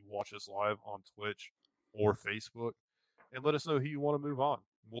if you watch us live on Twitch or Facebook, and let us know who you want to move on.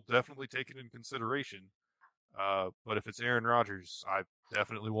 We'll definitely take it in consideration. But if it's Aaron Rodgers, I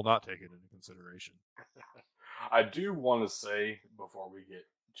definitely will not take it into consideration. I do want to say, before we get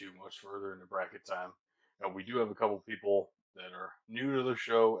too much further into bracket time, we do have a couple people that are new to the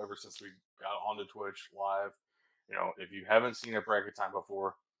show ever since we got onto Twitch live. If you haven't seen a bracket time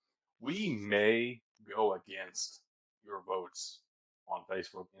before, we may go against your votes on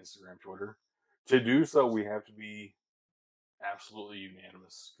Facebook, Instagram, Twitter. To do so, we have to be absolutely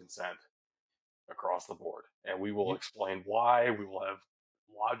unanimous consent across the board. And we will explain why. We will have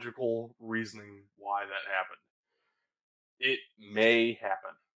logical reasoning why that happened. It may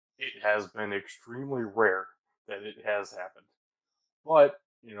happen. It has been extremely rare that it has happened. But,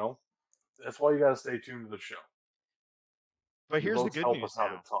 that's why you got to stay tuned to the show. But here's the good news help us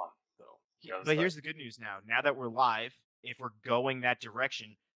out a ton, though. But here's the good news now. Now that we're live, if we're going that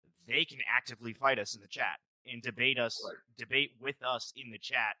direction, they can actively fight us in the chat and debate with us in the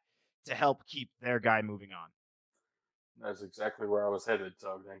chat to help keep their guy moving on. That's exactly where I was headed,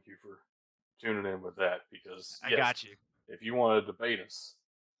 Tug. Thank you for tuning in with that, because I got you. If you want to debate us,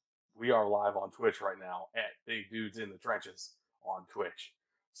 we are live on Twitch right now at Big Dudes in the Trenches on Twitch.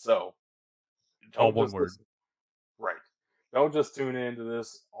 So, all one word. Right. Don't just tune into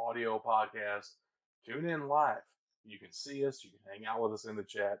this audio podcast. Tune in live. You can see us, you can hang out with us in the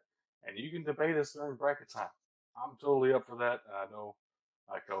chat, and you can debate us during bracket time. I'm totally up for that. I know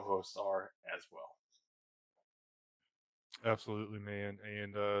my co-hosts are as well. Absolutely, man.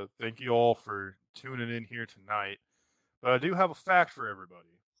 And thank you all for tuning in here tonight. But I do have a fact for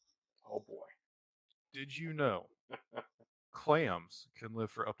everybody. Oh, boy. Did you know clams can live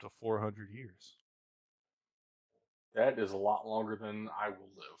for up to 400 years? That is a lot longer than I will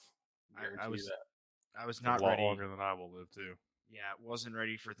live. I guarantee you I was not a lot ready. longer than I will live, too. Yeah, wasn't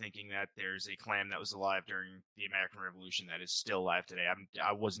ready for thinking that there's a clam that was alive during the American Revolution that is still alive today.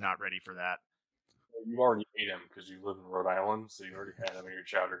 I was not ready for that. You already ate him because you live in Rhode Island, so you already had him in your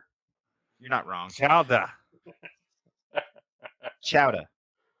chowder. You're not wrong. Chowder. Chowder.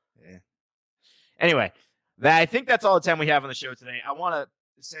 Yeah. Anyway, I think that's all the time we have on the show today. I want to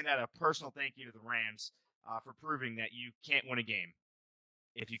send out a personal thank you to the Rams for proving that you can't win a game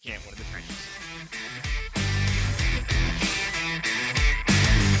if you can't win in the trenches.